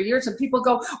 33 years. And people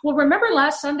go, well, remember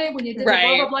last Sunday when you did the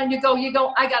blah, blah, blah, and you go,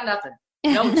 I got nothing.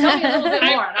 No, tell me a little bit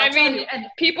more. And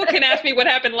people can ask me what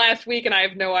happened last week and I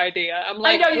have no idea. I'm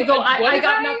like, I know you go, I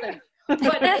got nothing.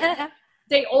 But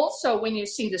they also, when you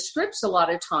see the scripts, a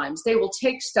lot of times they will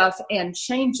take stuff and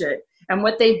change it. And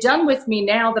what they've done with me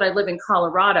now that I live in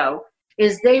Colorado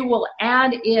is they will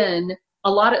add in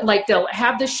a lot of, they'll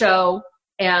have the show,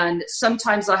 and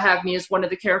sometimes they'll have me as one of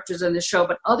the characters in the show,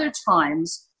 but other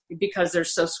times, because they're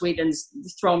so sweet and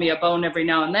throw me a bone every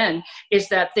now and then, is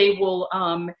that they will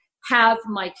have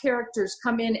my characters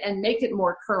come in and make it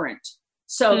more current.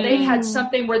 So they had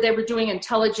something where they were doing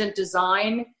intelligent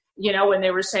design, when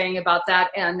they were saying about that,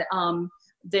 and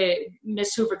the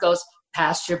Miss Hoover goes,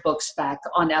 pass your books back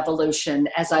on evolution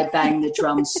as I bang the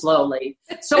drum slowly.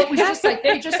 So it was just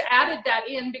they just added that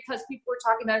in because people were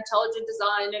talking about intelligent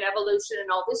design and evolution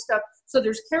and all this stuff. So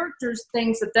there's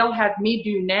things that they'll have me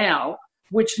do now,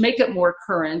 which make it more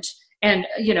current. And,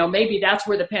 maybe that's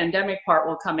where the pandemic part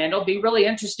will come in. It'll be really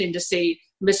interesting to see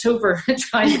Miss Hoover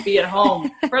trying to be at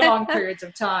home for long periods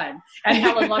of time, and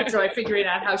Helen Lovejoy figuring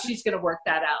out how she's going to work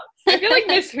that out. I feel like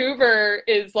Miss Hoover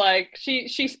is like, she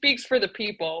speaks for the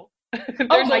people.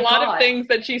 There's a lot of things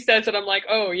that she says that I'm like,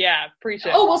 oh yeah, preach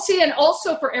it. Oh, well, see, and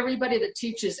also for everybody that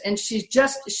teaches, and she's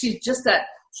just that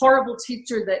horrible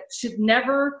teacher that should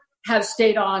never have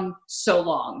stayed on so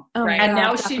long. Oh, right. And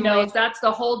now definitely. she knows that's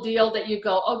the whole deal, that you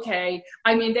go, okay.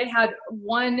 I mean, they had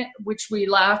one, which we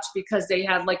laughed because they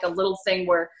had like a little thing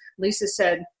where Lisa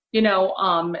said,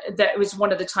 that it was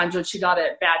one of the times when she got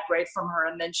a bad grade from her.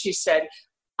 And then she said,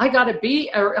 I got a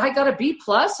B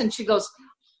plus. And she goes,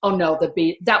 oh no, the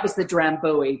B, that was the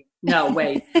Drambuie. No,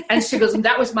 wait. And she goes, and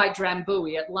that was my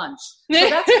Drambuie at lunch. So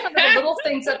that's kind of the little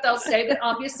things that they'll say, that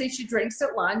obviously she drinks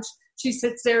at lunch. She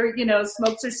sits there,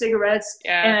 smokes her cigarettes.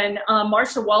 Yeah. And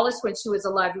Marcia Wallace, when she was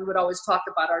alive, we would always talk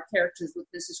about our characters with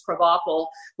Mrs. Crabapple,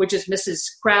 which is Mrs.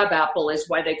 Crabapple is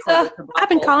why they call her Crabapple. I've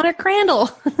been calling her Crandall.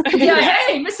 Yeah,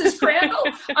 hey, Mrs. Crandall.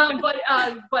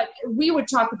 But we would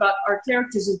talk about our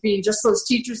characters as being just those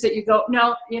teachers that you go,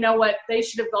 no, you know what? They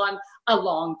should have gone a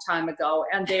long time ago.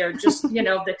 And they're just,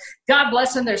 God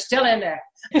bless them, they're still in there.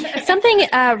 Something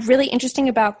really interesting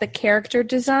about the character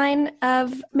design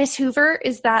of Miss Hoover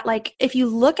is that, like, if you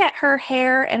look at her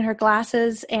hair and her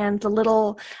glasses and the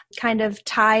little kind of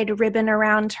tied ribbon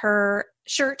around her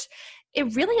shirt,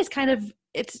 it really is kind of,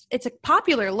 it's a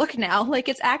popular look now. Like,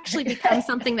 it's actually become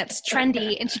something that's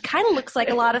trendy, and she kind of looks like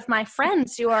a lot of my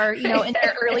friends who are, in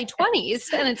their early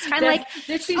 20s, and it's kind of like,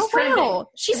 she's trending. Wow,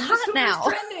 she's hot now.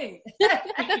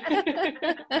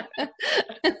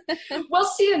 Well,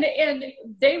 see, and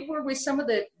they were with some of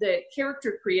the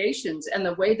character creations and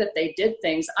the way that they did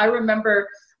things. I remember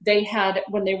they had,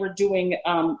 when they were doing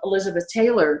Elizabeth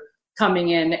Taylor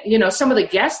coming in, some of the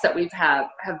guests that we've have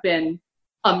been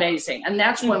amazing. And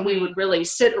that's when we would really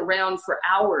sit around for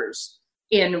hours.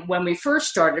 When we first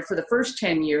started, for the first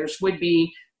 10 years, would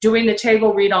be doing the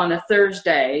table read on a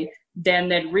Thursday, then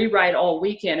they'd rewrite all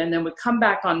weekend, and then would come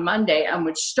back on Monday and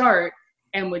would start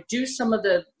and would do some of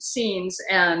the scenes,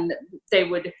 and they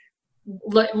would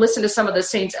listen to some of the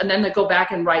scenes, and then they'd go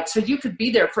back and write. So you could be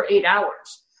there for 8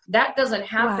 hours. That doesn't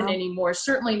happen anymore,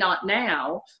 certainly not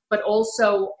now, but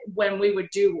also when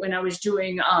I was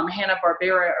doing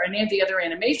Hanna-Barbera or any of the other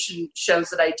animation shows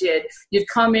that I did, you'd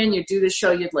come in, you'd do the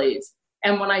show, you'd leave.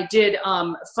 And when I did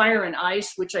Fire and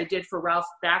Ice, which I did for Ralph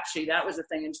Bakshi, that was a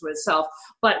thing into itself.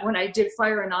 But when I did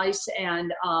Fire and Ice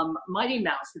and Mighty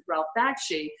Mouse with Ralph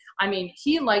Bakshi, I mean,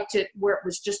 he liked it where it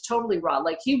was just totally raw.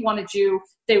 Like, he wanted he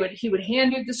would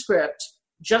hand you the script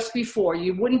just before.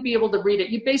 You wouldn't be able to read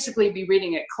it. You'd basically be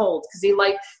reading it cold because he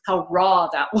liked how raw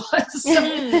that was. So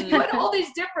you had all these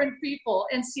different people.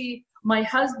 And see, my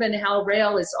husband, Hal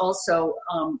Rail, is also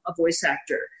a voice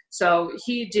actor. So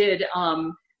he did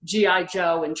G.I.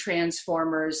 Joe and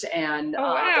Transformers and the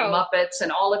Muppets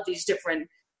and all of these different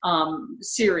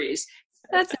series.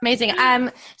 That's amazing.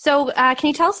 So can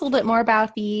you tell us a little bit more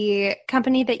about the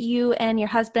company that you and your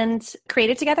husband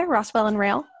created together, Roswell and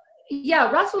Rail?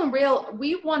 Yeah, Roswell and Rail,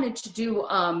 we wanted to do,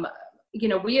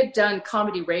 we had done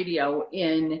comedy radio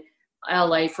in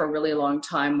LA for a really long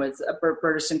time with Bert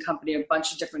Bertison Company, a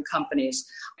bunch of different companies.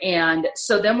 And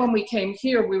so then when we came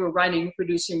here, we were writing and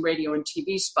producing radio and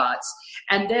TV spots.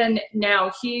 And then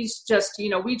now he's just,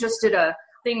 we just did a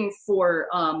thing for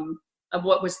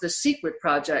what was the Secret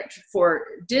Project for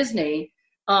Disney.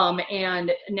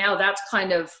 And now that's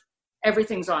kind of,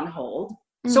 everything's on hold.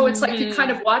 So it's like you kind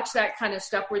of watch that kind of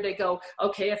stuff where they go,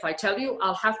 okay, if I tell you,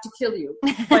 I'll have to kill you.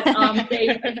 But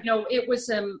it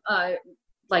was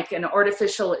like an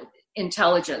artificial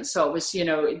intelligence. So it was,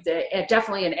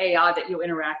 definitely an AI that you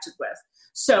interacted with.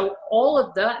 So all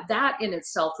of that in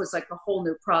itself was like a whole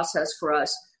new process for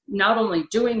us, not only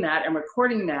doing that and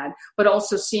recording that, but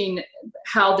also seeing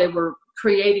how they were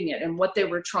creating it and what they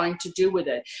were trying to do with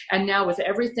it. And now with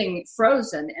everything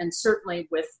frozen, and certainly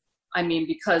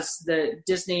because the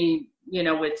Disney,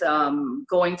 with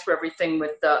going through everything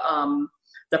with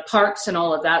the parks and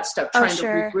all of that stuff, trying to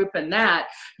regroup in that,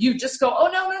 you just go, oh,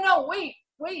 no, wait.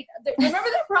 Remember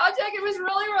that project? It was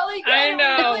really, really good. I know.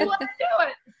 I really want to do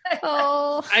it.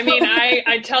 Oh. I mean,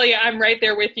 I tell you, I'm right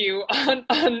there with you on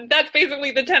that's basically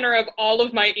the tenor of all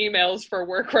of my emails for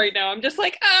work right now. I'm just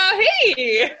like,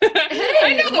 hey,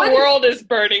 I know the world is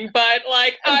burning, but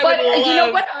like, I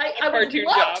would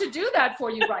love to do that for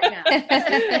you right now.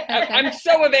 I'm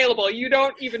so available. You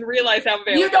don't even realize how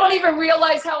available. You don't even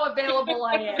realize how available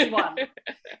I am.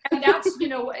 And that's,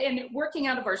 and working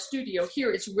out of our studio here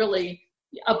is really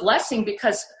a blessing,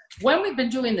 because when we've been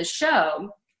doing the show,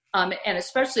 and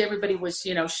especially everybody was,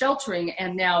 sheltering,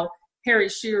 and now Harry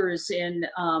Shearer's in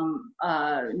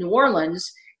New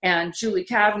Orleans, and Julie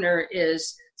Kavner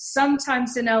is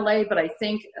sometimes in LA, but I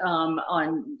think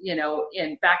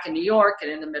back in New York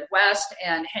and in the Midwest,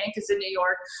 and Hank is in New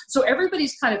York. So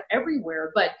everybody's kind of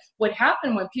everywhere. But what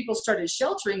happened when people started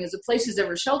sheltering is the places that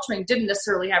were sheltering didn't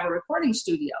necessarily have a recording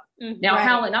studio. Mm-hmm. Now, right.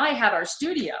 Hal and I had our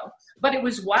studio, but it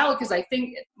was wild because I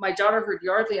think my daughter heard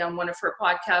Yardley on one of her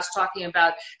podcasts talking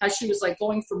about how she was like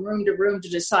going from room to room to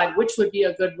decide which would be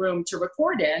a good room to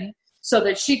record in so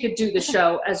that she could do the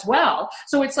show as well.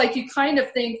 So it's like you kind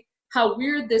of think how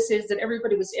weird this is that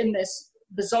everybody was in this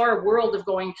bizarre world of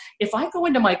going, if I go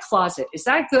into my closet, is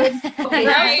that good? Okay,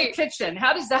 right. The kitchen,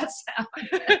 how does that sound?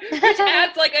 Which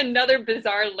adds like another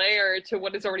bizarre layer to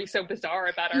what is already so bizarre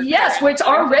about our yes, which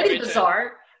already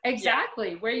bizarre.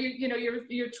 Exactly. Yeah. Where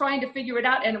you're trying to figure it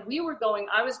out. And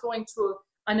I was going to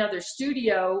another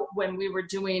studio when we were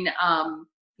doing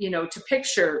to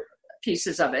picture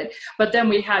pieces of it, but then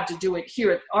we had to do it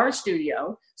here at our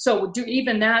studio. So doing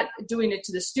it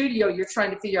to the studio, you're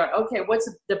trying to figure out, okay,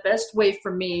 what's the best way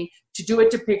for me to do it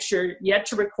to picture, yet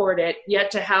to record it, yet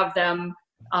to have them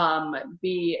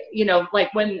be,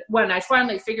 like when I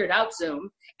finally figured out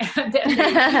Zoom, and then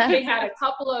they had a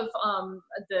couple of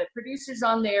the producers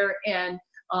on there, and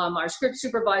our script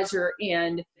supervisor,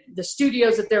 and the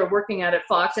studios that they're working at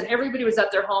Fox, and everybody was at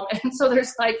their home. And so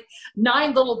there's like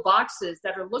 9 little boxes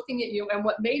that are looking at you. And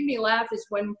what made me laugh is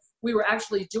when we were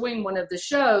actually doing one of the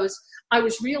shows, I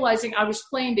was realizing I was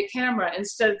playing to camera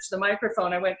instead of to the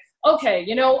microphone. I went, okay,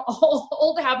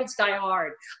 old habits die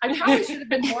hard. I probably should have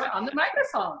been more on the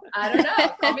microphone. I don't know.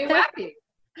 Call me wacky.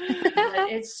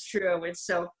 But it's true. It's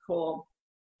so cool.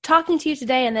 Talking to you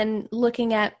today and then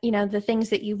looking at, the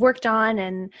things that you've worked on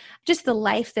and just the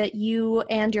life that you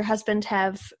and your husband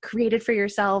have created for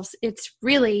yourselves, it's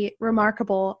really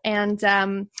remarkable. And,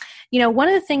 one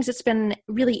of the things that's been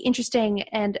really interesting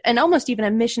and almost even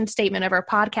a mission statement of our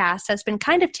podcast has been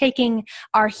kind of taking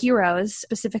our heroes,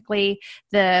 specifically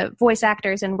the voice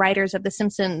actors and writers of The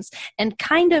Simpsons, and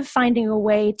kind of finding a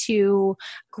way to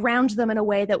ground them in a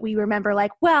way that we remember,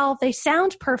 like, well, they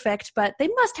sound perfect, but they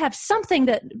must have something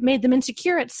that made them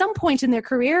insecure at some point in their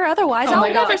career. Otherwise,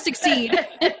 I'll never succeed.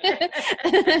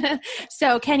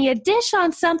 So can you dish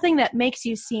on something that makes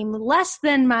you seem less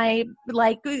than my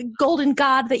golden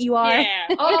god that you are? Yeah.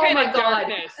 Oh my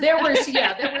God. There were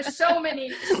so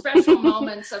many special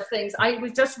moments of things. I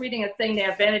was just reading a thing, they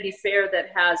have Vanity Fair that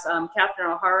has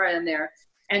Catherine O'Hara in there.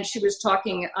 And she was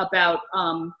talking about,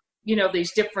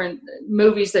 these different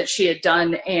movies that she had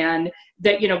done and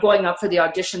that, going up for the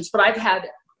auditions. But I've had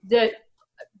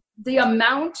the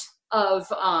amount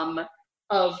of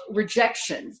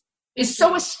rejection is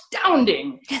so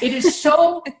astounding. It is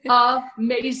so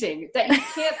amazing that you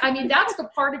can't, that's the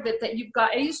part of it that you've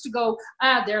got. I used to go,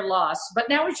 they're lost. But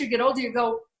now as you get older, you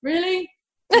go, really?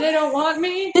 They don't want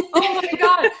me? Oh my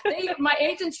God. My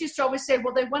agents used to always say,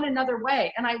 well, they went another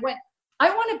way. And I went, I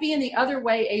want to be in the other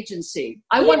way agency.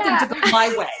 I want them to go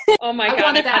my way. Oh my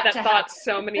God, I've had that thought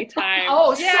so many times.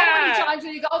 So many times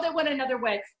when you go, they went another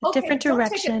way. Okay, different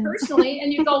direction. Take it personally,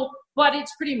 and you go, but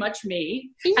it's pretty much me.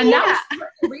 And that was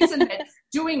the reason that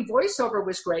doing voiceover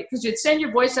was great, because you'd send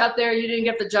your voice out there, you didn't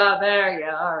get the job there,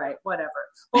 yeah, all right, whatever.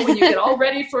 But when you get all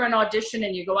ready for an audition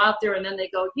and you go out there and then they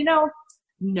go,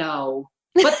 no.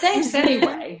 But thanks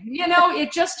anyway.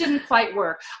 It just didn't quite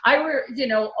work. And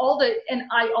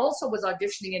I also was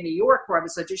auditioning in New York, where I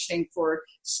was auditioning for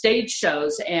stage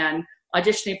shows and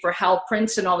auditioning for Hal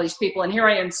Prince and all these people. And here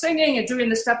I am singing and doing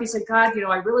this stuff. He said, God,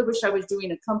 I really wish I was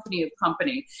doing a company of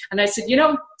company. And I said,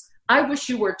 I wish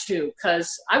you were too, because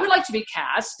I would like to be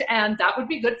cast and that would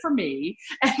be good for me.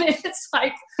 And it's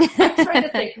like, I'm trying to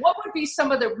think, what would be some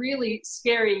of the really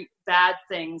scary, bad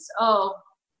things? Oh,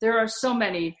 there are so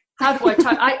many. How do I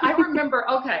talk? I remember,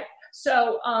 okay,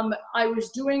 so I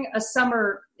was doing a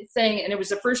summer thing, and it was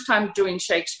the first time doing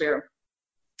Shakespeare.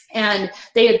 And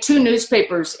they had 2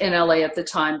 newspapers in LA at the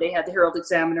time. They had the Herald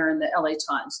Examiner and the LA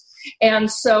Times.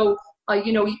 And so,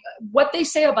 what they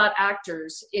say about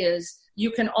actors is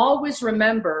you can always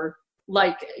remember,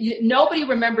 nobody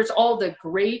remembers all the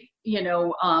great,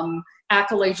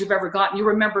 accolades you've ever gotten. You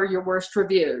remember your worst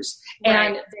reviews.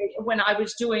 Right. And when I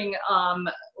was doing,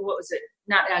 what was it?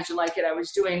 Not As You Like It. I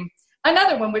was doing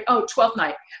another one with, Twelfth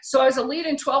Night. So I was a lead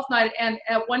in Twelfth Night. And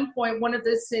at one point, one of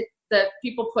the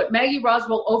people put Maggie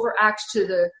Roswell overacts to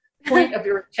the point of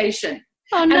irritation.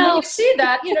 Oh, no. And when you see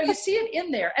that, you see it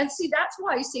in there. And see, that's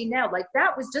why I see now,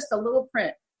 that was just a little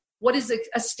print. What is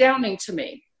astounding to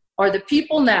me are the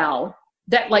people now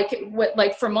that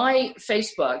for my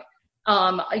Facebook,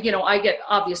 I get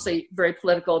obviously very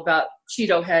political about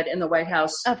Cheeto Head in the White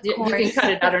House. You can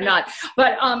cut it out or not.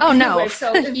 But anyway, no,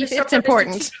 so it's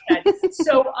important.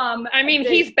 So I mean,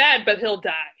 he's bad, but he'll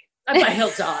die. But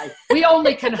he'll die. We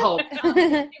only can hope.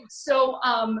 So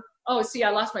I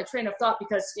lost my train of thought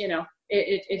because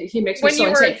he makes me when so you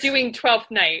insane. were doing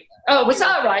 12th Night. Oh, it's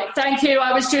all right. Thank you.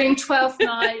 I was doing 12th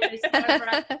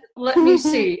Night. Let me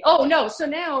see. Oh no. So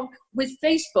now with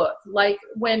Facebook,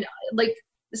 when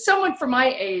someone from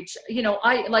my age,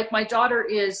 my daughter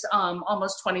is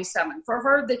almost 27. For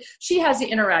her, she has the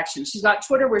interaction. She's got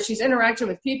Twitter where she's interacting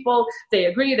with people. They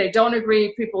agree, they don't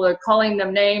agree. People are calling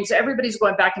them names. Everybody's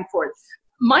going back and forth.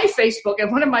 My Facebook,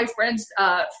 and one of my friends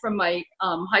from my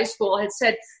high school had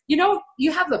said,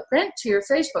 you have a bent to your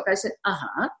Facebook. I said,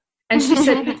 uh-huh. And she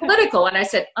said, political. And I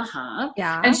said, uh-huh.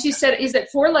 Yeah. And she said, is it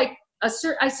for I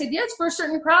said, yeah, it's for a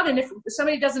certain crowd. And if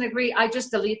somebody doesn't agree, I just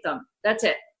delete them. That's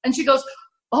it. And she goes,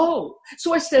 oh.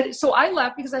 So I said, so I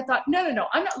laughed because I thought, no,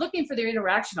 I'm not looking for their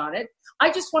interaction on it.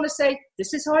 I just want to say,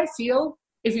 this is how I feel.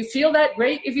 If you feel that,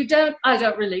 great. If you don't, I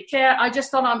don't really care. I just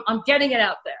thought I'm getting it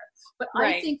out there. But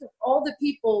right. I think of all the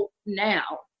people now,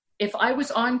 if I was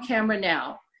on camera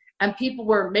now and people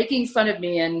were making fun of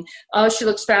me and, oh, she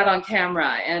looks fat on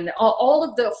camera and all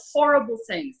of the horrible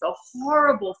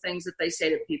things that they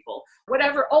say to people,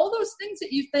 whatever, all those things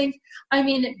that you think, I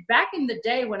mean, back in the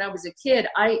day when I was a kid,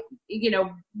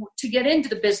 to get into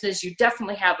the business, you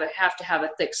definitely have to have a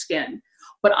thick skin.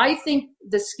 But I think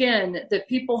the skin that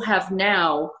people have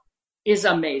now is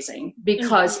amazing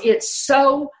because it's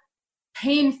so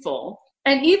painful.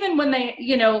 And even when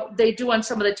they do on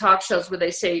some of the talk shows where they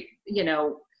say,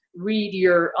 read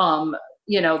your,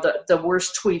 the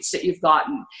worst tweets that you've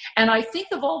gotten. And I think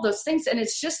of all those things and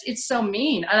it's so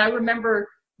mean. And I remember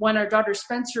when our daughter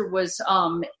Spencer was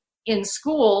in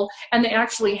school and they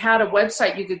actually had a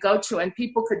website you could go to and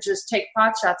people could just take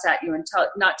pot shots at you and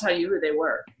not tell you who they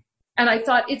were. And I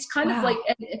thought it's kind of like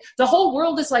the whole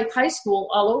world is like high school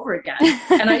all over again.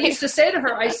 And I used to say to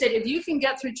her, I said, if you can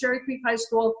get through Cherry Creek High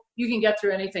School, you can get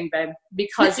through anything, babe,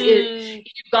 because you've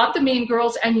got the mean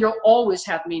girls and you'll always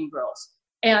have mean girls.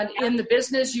 And in the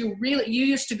business, you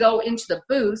used to go into the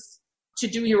booth to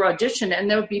do your audition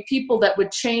and there would be people that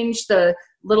would change the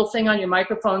little thing on your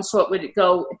microphone so it would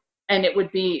go and it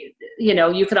would be,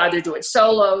 you could either do it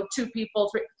solo, 2 people,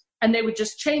 3, and they would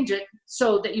just change it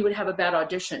so that you would have a bad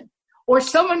audition. Or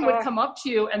someone would come up to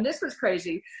you, and this was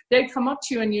crazy. They'd come up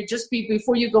to you, and you'd just be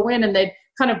before you go in, and they'd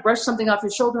kind of brush something off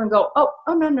your shoulder and go, "Oh,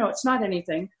 no, it's not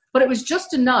anything." But it was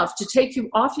just enough to take you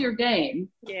off your game.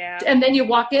 Yeah. And then you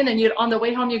walk in, and you on the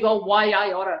way home, you go, "Why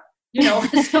I oughta,"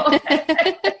 So,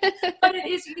 but it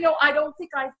is, I don't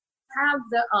think I have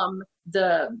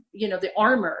the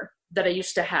armor that I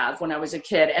used to have when I was a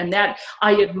kid, and that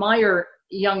I admire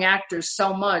young actors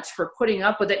so much for putting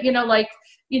up with it.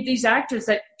 These actors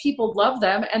that people love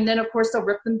them, and then of course they'll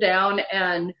rip them down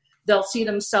and they'll see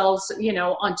themselves,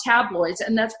 on tabloids.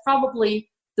 And that's probably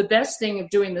the best thing of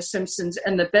doing The Simpsons.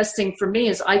 And the best thing for me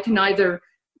is I can either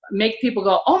make people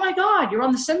go, "Oh my God, you're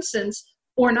on The Simpsons,"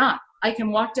 or not. I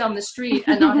can walk down the street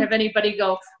and not have anybody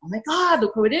go, "Oh my God,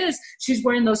 look who it is. She's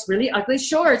wearing those really ugly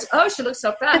shorts. Oh, she looks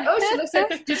so fat. Oh, she looks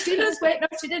like, did she lose weight? No,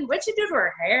 she didn't. What'd she do to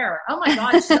her hair? Oh my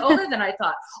God, she's older than I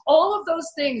thought." All of those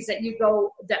things that you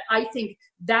go, that I think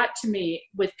that to me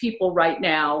with people right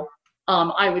now,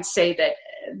 I would say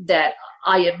that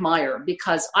I admire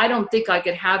because I don't think I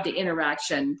could have the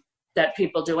interaction that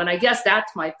people do. And I guess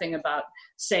that's my thing about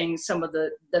saying some of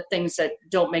the things that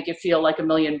don't make you feel like $1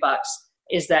 million.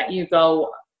 Is that you go,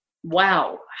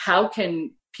 wow, how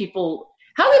can people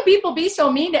be so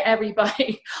mean to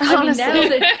everybody? Honestly.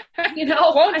 I mean, now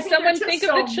that, won't someone think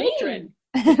of the children?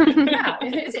 Yeah,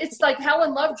 it's like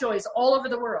Helen Lovejoy's all over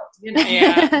the world,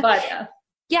 Yeah. But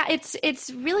yeah, it's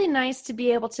really nice to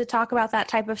be able to talk about that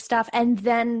type of stuff and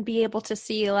then be able to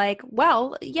see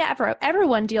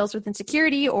everyone deals with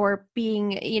insecurity or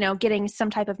being, getting some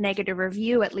type of negative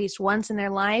review at least once in their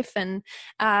life. And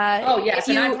oh yes,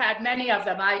 and I've had many of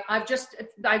them.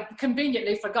 I've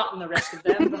conveniently forgotten the rest of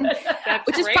them,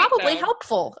 which is probably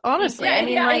helpful, honestly.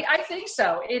 Yeah, I think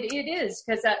so. It is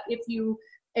because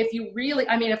if you really,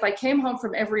 if I came home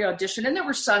from every audition, and there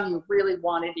were some you really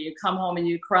wanted, you come home and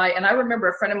you cry. And I remember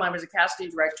a friend of mine was a casting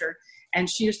director, and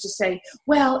she used to say,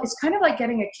 "Well, it's kind of like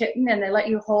getting a kitten, and they let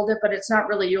you hold it, but it's not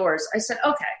really yours." I said,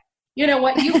 "Okay, you know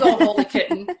what? You go hold the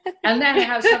kitten, and then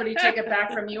have somebody take it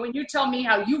back from you, and you tell me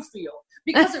how you feel."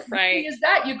 Because it really is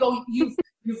that. You go, you've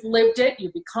lived it, you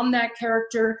become that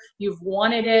character, you've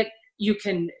wanted it, you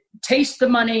can taste the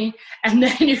money, and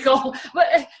then you go, but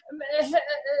I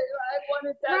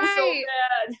wanted that so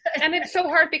bad. And it's so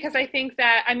hard because I think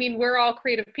that, I mean, we're all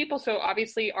creative people, so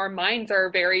obviously our minds are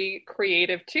very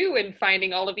creative too, in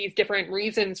finding all of these different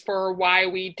reasons for why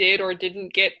we did or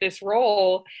didn't get this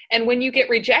role. And when you get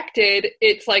rejected,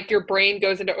 it's like your brain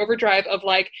goes into overdrive of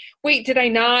like, wait, did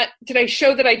I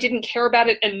show that I didn't care about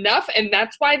it enough and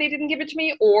that's why they didn't give it to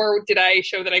me? Or did I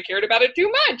show that I cared about it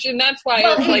too much? And that's why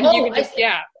it's like, you can just,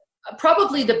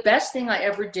 Probably the best thing I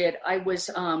ever did, I was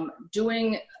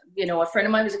doing, a friend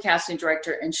of mine was a casting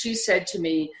director, and she said to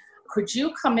me, could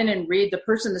you come in and read? The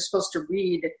person that's supposed to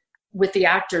read with the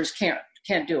actors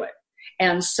can't do it.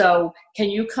 And so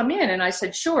can you come in? And I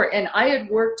said, sure. And I had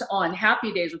worked on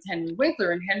Happy Days with Henry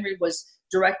Winkler, and Henry was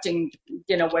directing,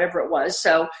 whatever it was.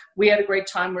 So we had a great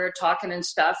time. We were talking and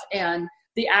stuff, and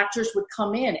the actors would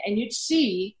come in, and you'd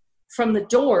see from the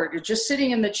door, you're just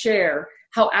sitting in the chair,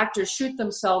 how actors shoot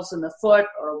themselves in the foot,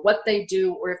 or what they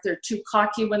do, or if they're too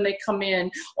cocky when they come in,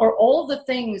 or all the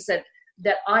things that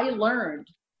I learned.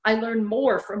 I learned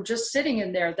more from just sitting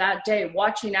in there that day,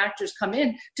 watching actors come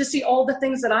in to see all the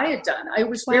things that I had done. It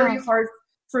was very hard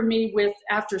for me with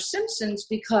After Simpsons,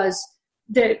 because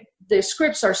the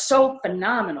scripts are so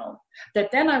phenomenal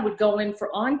that then I would go in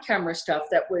for on-camera stuff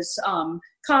that was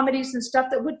comedies and stuff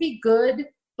that would be good.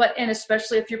 And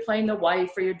especially if you're playing the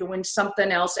wife or you're doing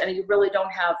something else and you really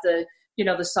don't have the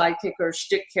sidekick or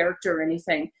shtick character or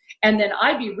anything. And then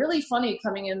I'd be really funny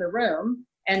coming in the room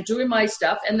and doing my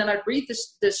stuff. And then I'd read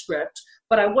the script,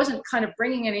 but I wasn't kind of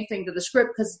bringing anything to the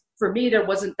script because for me, there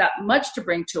wasn't that much to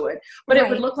bring to it. But it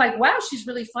would look like, wow, she's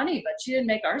really funny, but she didn't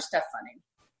make our stuff funny.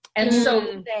 And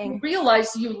so you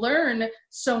realize you learn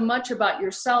so much about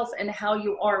yourself and how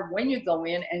you are when you go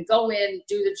in,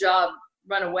 do the job,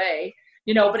 run away.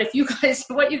 But if you guys,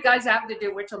 what you guys have to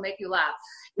do, which will make you laugh,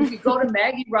 if you go to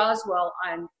Maggie Roswell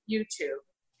on YouTube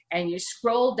and you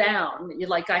scroll down,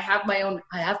 I have my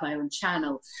own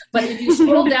channel. But if you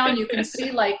scroll down, you can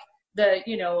see like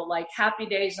Happy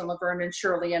Days and Laverne and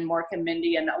Shirley and Mork and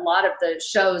Mindy and a lot of the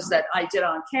shows that I did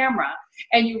on camera.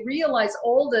 And you realize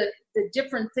all the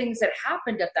different things that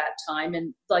happened at that time.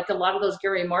 And like a lot of those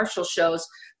Gary Marshall shows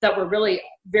that were really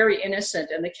very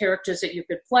innocent and the characters that you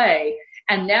could play.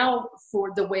 And now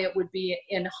for the way it would be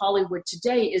in Hollywood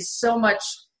today is so much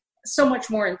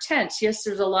more intense. Yes,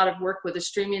 there's a lot of work with the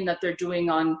streaming that they're doing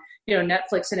on,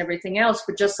 Netflix and everything else.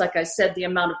 But just like I said, the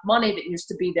amount of money that used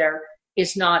to be there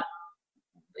is not,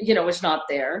 is not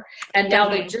there. And now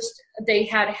they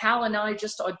had Hal and I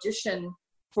just audition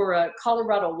for a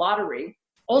Colorado lottery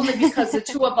only because the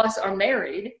two of us are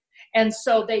married. And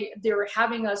so they're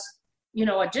having us,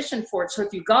 audition for it. So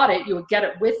if you got it, you would get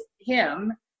it with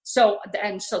him. So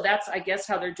that's, I guess,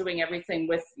 how they're doing everything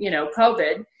with,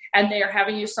 COVID. And they are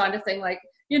having you sign a thing like,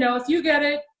 if you get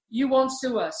it, you won't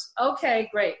sue us. Okay,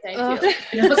 great. Thank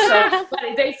you. But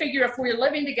they figure if we're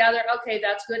living together, okay,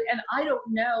 that's good. And I don't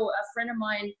know, a friend of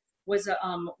mine was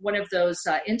one of those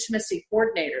intimacy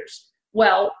coordinators.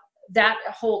 Well, that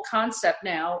whole concept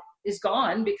now is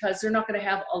gone because they're not going to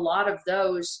have a lot of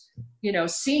those,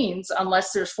 scenes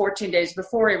unless there's 14 days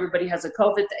before everybody has a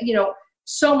COVID.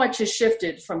 So much has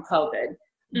shifted from COVID,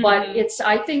 but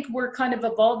I think we're kind of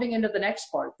evolving into the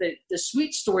next part, the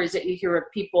sweet stories that you hear of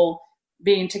people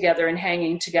being together and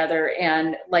hanging together.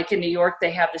 And like in New York,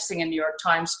 they have this thing in New York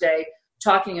Times today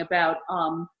talking about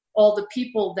all the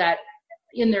people that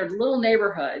in their little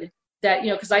neighborhood that,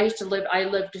 because I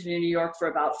lived in New York for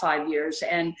about 5 years,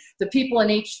 and the people in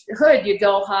each hood, you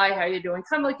go, hi, how you doing?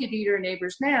 Kind of like you do your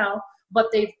neighbors now, but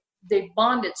they've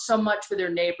bonded so much with their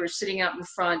neighbors, sitting out in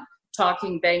front,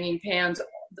 talking, banging pans,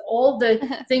 all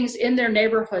the things in their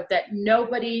neighborhood that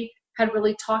nobody had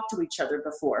really talked to each other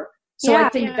before. So I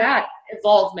think that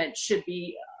involvement should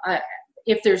be,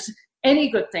 if there's any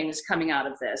good things coming out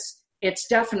of this, it's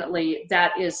definitely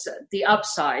that is the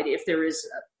upside. If there is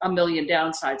a million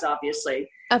downsides, obviously,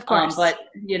 of course, but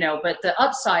the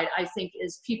upside, I think,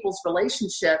 is people's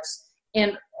relationships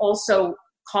and also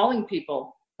calling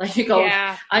people. Like you go,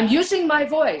 I'm using my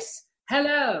voice.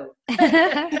 Hello.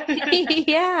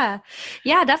 Yeah,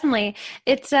 definitely.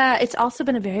 It's also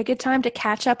been a very good time to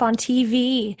catch up on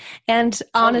TV. And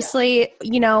honestly,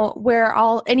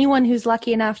 anyone who's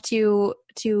lucky enough to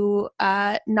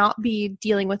not be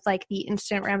dealing with like the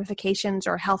instant ramifications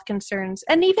or health concerns.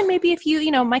 And even maybe if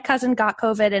my cousin got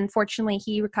COVID and fortunately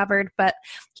he recovered, but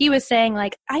he was saying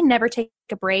like, I never take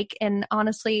a break. And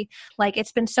honestly, like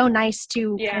it's been so nice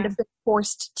to kind of be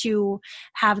forced to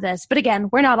have this. But again,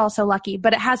 we're not all so lucky,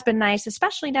 but it has been nice,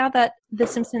 especially now that The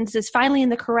Simpsons is finally in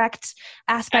the correct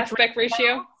aspect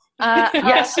ratio.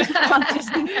 Yes. on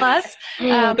Disney Plus.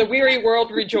 The weary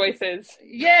world rejoices.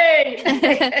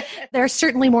 Yay! There are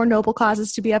certainly more noble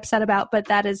causes to be upset about, but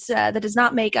that does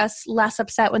not make us less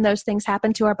upset when those things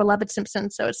happen to our beloved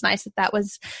Simpsons. So it's nice that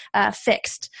was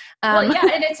fixed. Well,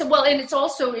 yeah, and it's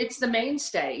also the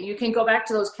mainstay. You can go back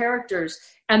to those characters,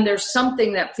 and there's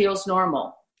something that feels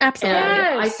normal. Absolutely.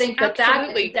 And Yes, I think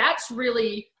that's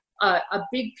really a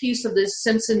big piece of the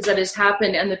Simpsons that has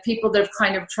happened, and the people that have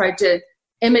kind of tried to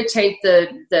imitate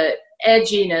the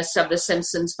edginess of the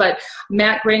Simpsons. But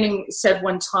Matt Groening said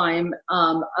one time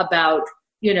about,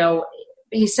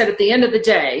 he said at the end of the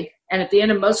day, and at the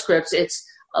end of most scripts, it's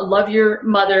love your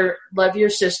mother, love your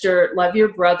sister, love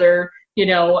your brother,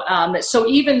 so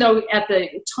even though at the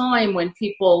time when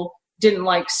people didn't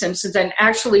like Simpsons, and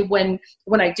actually when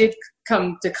I did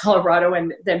come to Colorado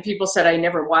and then people said I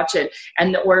never watch it,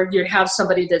 or you'd have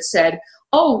somebody that said,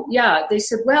 oh yeah, they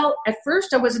said, well, at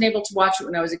first I wasn't able to watch it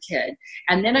when I was a kid,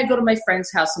 and then I go to my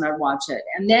friend's house and I watch it,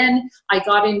 and then I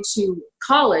got into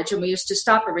college and we used to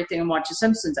stop everything and watch The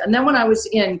Simpsons, and then when I was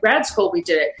in grad school we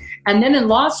did it, and then in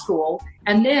law school,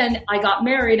 and then I got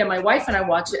married and my wife and I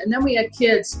watched it, and then we had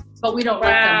kids, but we don't let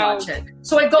them watch it.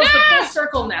 So it goes the full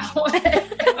circle now.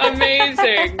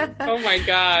 Amazing. Oh my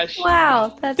gosh.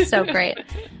 Wow, that's so great.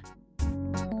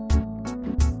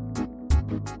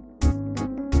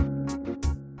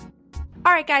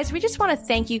 All right, guys, we just want to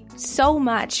thank you so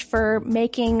much for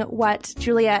making what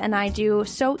Julia and I do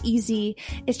so easy.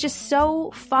 It's just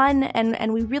so fun,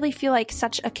 and we really feel like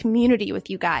such a community with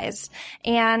you guys.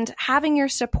 And having your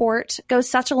support goes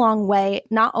such a long way,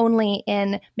 not only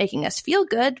in making us feel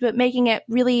good, but making it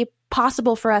really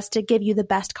possible for us to give you the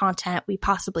best content we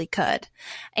possibly could.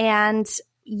 And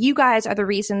you guys are the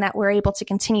reason that we're able to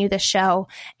continue this show,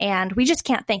 and we just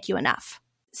can't thank you enough.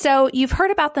 So you've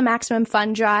heard about the Maximum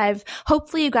Fun Drive.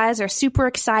 Hopefully you guys are super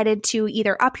excited to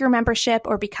either up your membership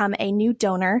or become a new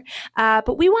donor.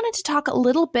 But we wanted to talk a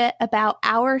little bit about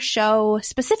our show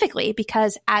specifically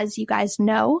because, as you guys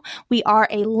know, we are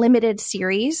a limited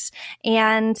series,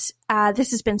 and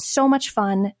this has been so much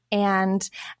fun, and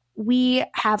we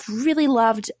have really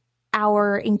loved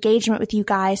our engagement with you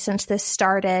guys since this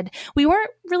started. We weren't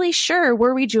really sure,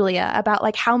 were we, Julia, about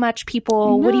like how much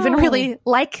people would even really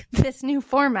like this new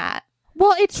format?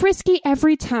 Well, it's risky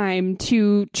every time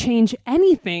to change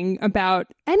anything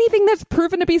about anything that's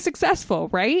proven to be successful,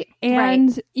 right?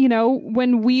 And,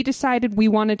 when we decided we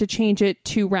wanted to change it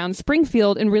to Round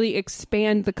Springfield and really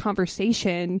expand the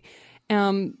conversation,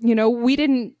 we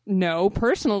didn't know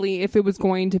personally if it was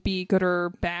going to be good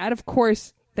or bad. Of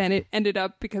course, then it ended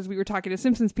up, because we were talking to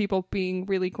Simpsons people, being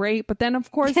really great. But then,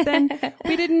 of course,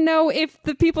 we didn't know if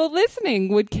the people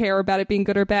listening would care about it being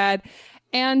good or bad.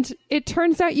 And it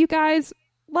turns out you guys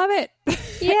love it.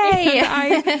 Yay!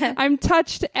 I'm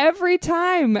touched every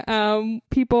time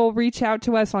people reach out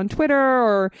to us on Twitter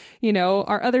or,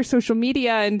 our other social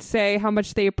media and say how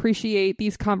much they appreciate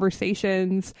these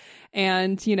conversations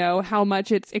and, how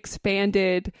much it's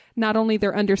expanded not only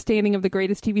their understanding of the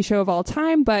greatest TV show of all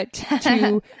time, but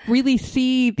to really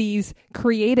see these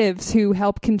creatives who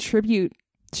help contribute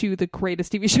to the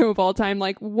greatest TV show of all time.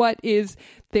 Like, what is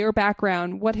their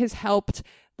background? What has helped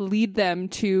lead them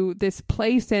to this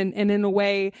place? And in a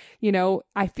way,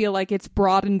 I feel like it's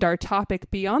broadened our topic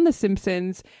beyond The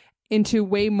Simpsons into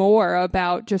way more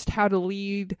about just how to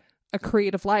lead a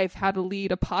creative life, how to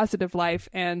lead a positive life.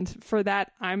 And for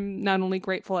that, I'm not only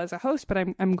grateful as a host, but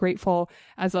I'm grateful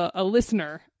as a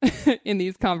listener in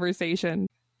these conversations.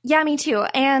 Yeah, me too.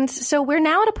 And so we're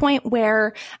now at a point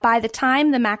where by the time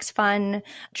the Max Fun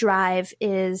Drive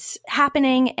is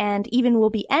happening and even will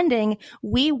be ending,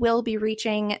 we will be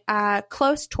reaching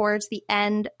close towards the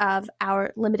end of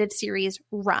our limited series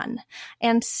run.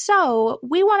 And so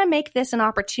we want to make this an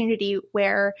opportunity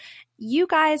where you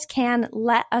guys can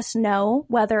let us know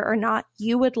whether or not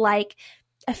you would like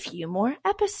a few more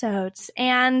episodes.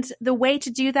 And the way to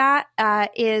do that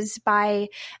is by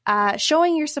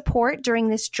showing your support during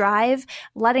this drive,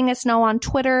 letting us know on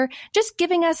Twitter, just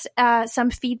giving us some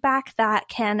feedback that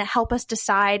can help us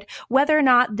decide whether or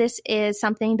not this is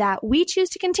something that we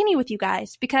choose to continue with you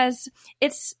guys, because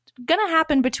it's going to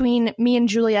happen between me and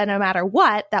Julia no matter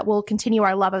what, that we'll continue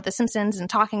our love of The Simpsons and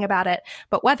talking about it.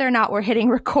 But whether or not we're hitting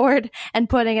record and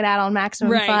putting it out on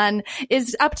Maximum Fun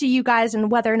is up to you guys, and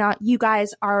whether or not you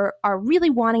guys are really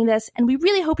wanting this. And we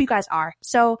really hope you guys are.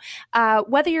 So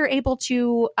whether you're able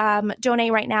to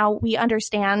donate right now, we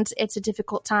understand it's a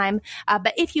difficult time.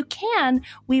 But if you can,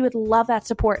 we would love that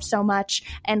support so much.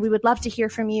 And we would love to hear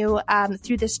from you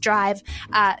through this drive.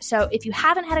 So if you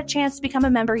haven't had a chance to become a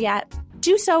member yet,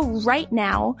 do so right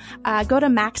now. Go to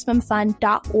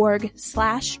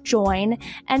MaximumFun.org/join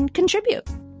and contribute.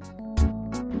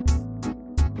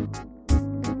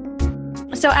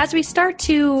 So as we start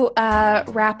to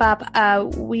wrap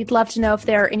up, we'd love to know if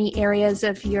there are any areas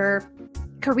of your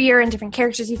career and different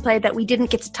characters you've played that we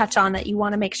didn't get to touch on that you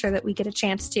want to make sure that we get a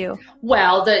chance to.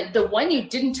 Well, the one you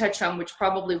didn't touch on, which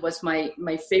probably was my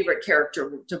favorite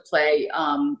character to play,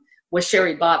 was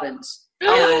Sherry Bobbins.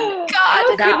 God,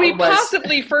 how could we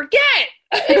possibly forget?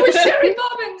 It was Sherry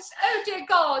Bobbins. Oh dear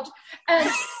God! And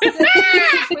the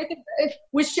thing is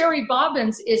with Sherry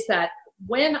Bobbins is that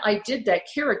when I did that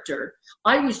character,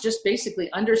 I was just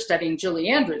basically understudying Julie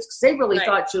Andrews because they really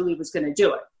thought Julie was going to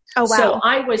do it. Oh, wow.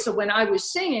 So when I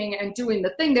was singing and doing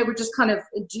the thing, they were just kind of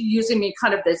using me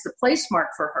kind of as the place mark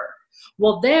for her.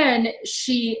 Well, then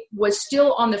she was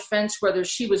still on the fence whether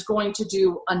she was going to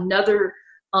do another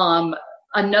one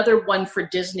for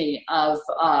Disney of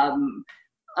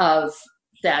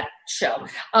that show.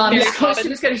 So she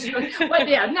was going to do,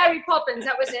 Mary Poppins.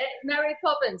 That was it. Mary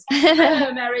Poppins.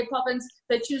 Mary Poppins.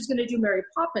 That she was going to do Mary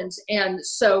Poppins. And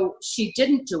so she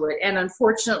didn't do it. And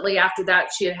unfortunately, after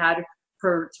that, she had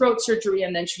her throat surgery,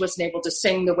 and then she wasn't able to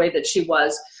sing the way that she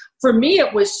was. For me,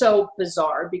 it was so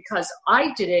bizarre because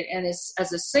I did it, and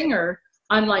as a singer,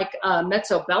 I'm like a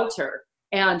mezzo belter,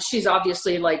 and she's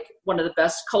obviously like one of the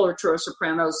best coloratura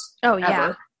sopranos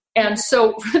ever. And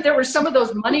so there were some of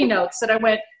those money notes that I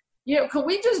went, could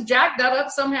we just jack that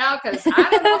up somehow? Because I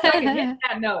don't know if I can hit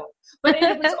that note. But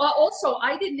it was also,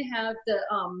 I didn't have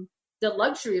the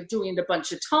luxury of doing it a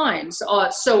bunch of times.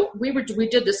 So we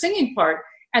did the singing part,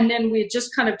 and then we had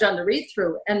just kind of done the read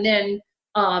through. And then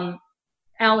Al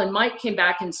and Mike came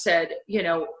back and said,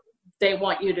 they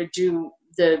want you to do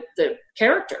the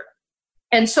character.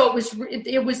 And so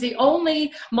it was the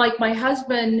only, like my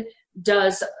husband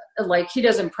does, he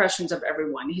does impressions of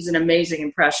everyone. He's an amazing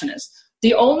impressionist.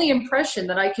 The only impression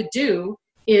that I could do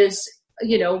is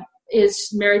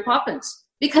Mary Poppins,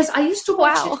 because I used to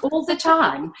watch it all the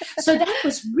time. So that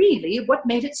was really what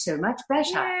made it so much better.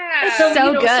 Yeah.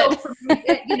 So good. So for me,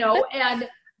 and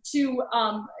to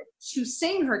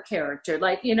sing her character,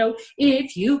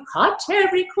 if you cut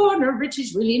every corner, it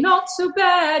is really not so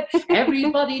bad.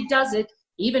 Everybody does it.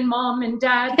 Even mom and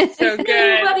dad. So good.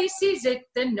 Everybody sees it,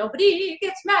 then nobody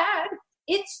gets mad.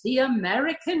 It's the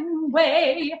American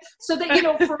way. So that,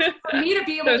 for me to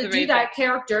be able to do that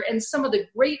character, and some of the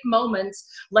great moments,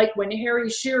 like when Harry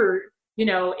Shearer,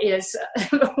 is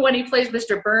when he plays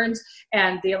Mr. Burns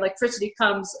and the electricity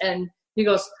comes and he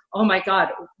goes, "Oh my God,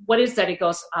 what is that?" He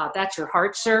goes, "That's your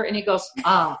heart, sir." And he goes,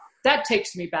 that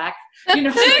takes me back. So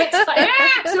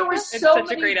there were so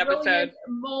many brilliant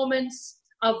moments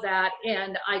of that,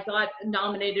 and I got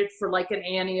nominated for an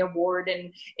Annie Award,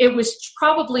 and it was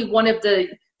probably one of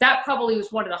the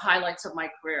highlights of my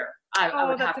career. I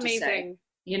would have to say,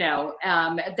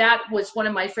 that was one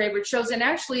of my favorite shows, and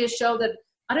actually a show that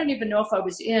I don't even know if I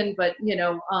was in, but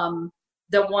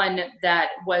the one that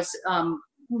was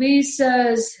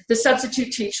Lisa's The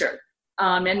Substitute Teacher,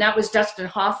 and that was Dustin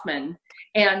Hoffman,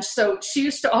 and so she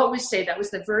used to always say, that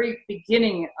was the very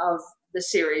beginning of the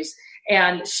series.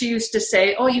 And she used to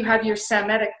say, "Oh, you have your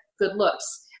Sam-etic good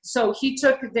looks." So he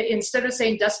took instead of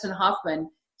saying Dustin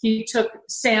Hoffman, he took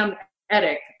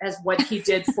Sam-etic as what he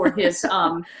did for his,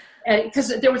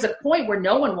 because there was a point where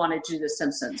no one wanted to do The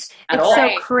Simpsons at all.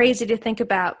 It's so crazy to think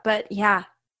about, but yeah.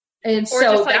 And or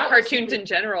so just cartoons in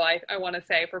general, I want to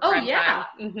say, for prime time.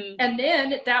 Mm-hmm. And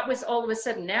then that was all of a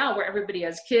sudden now where everybody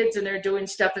has kids and they're doing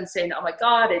stuff and saying, "Oh my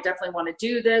God, I definitely want to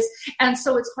do this." And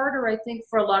so it's harder, I think,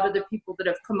 for a lot of the people that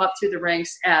have come up through the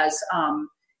ranks as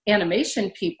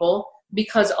animation people,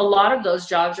 because a lot of those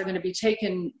jobs are going to be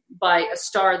taken by a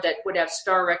star that would have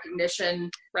star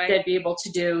recognition. Right. They'd be able to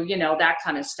do, that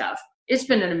kind of stuff. It's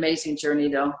been an amazing journey,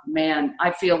 though. Man,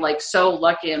 I feel so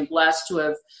lucky and blessed to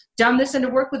have done this and to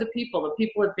work with the people. The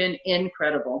people have been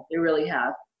incredible. They really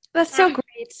have. That's so great.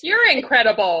 You're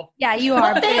incredible. Yeah, you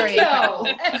are. Thank you.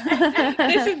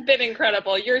 This has been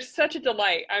incredible. You're such a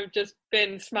delight. I've just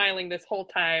been smiling this whole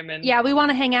time. And yeah, we want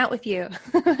to hang out with you.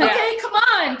 Okay, come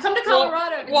on. Come to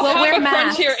Colorado. We'll have a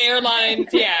Frontier Airlines.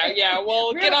 Yeah.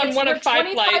 We'll get on one of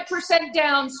 5 flights. 25%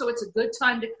 down, so it's a good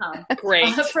time to come.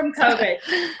 Great. From COVID.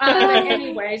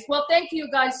 Anyways, well, thank you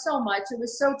guys so much. It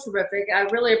was so terrific. I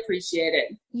really appreciate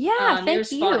it. Yeah, thank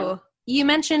you. Fun. You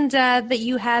mentioned that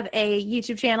you have a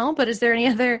YouTube channel, but is there any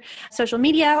other social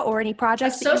media or any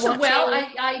projects that you want to?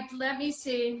 I let me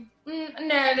see. No,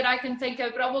 that I can think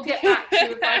of, but I will get back to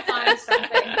you if I find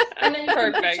something. And then you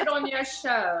can put it on your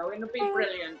show. It'll be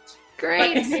brilliant.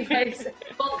 Great. Anyways,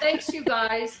 well, thanks, you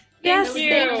guys. Yes,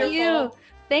 thank you.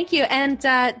 Thank you. And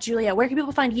Julia, where can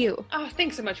people find you? Oh,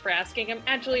 thanks so much for asking. I'm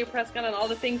at Julia Prescott on all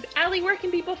the things. Allie, where can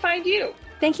people find you?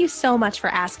 Thank you so much for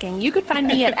asking. You could find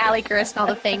me at Allie Gerst and all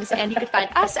the things, and you could find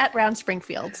us at Round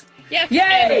Springfield. Yes,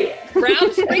 Yay! and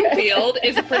Round Springfield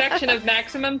is a production of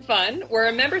Maximum Fun. We're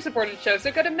a member-supported show, so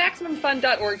go to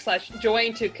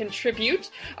MaximumFun.org/join to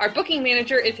contribute. Our booking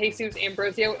manager is Jesus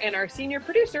Ambrosio, and our senior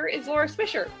producer is Laura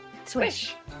Swisher.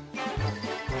 Swish.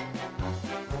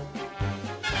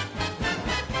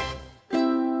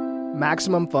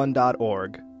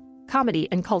 MaximumFun.org. Comedy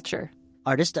and culture.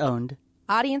 Artist owned.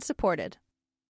 Audience supported.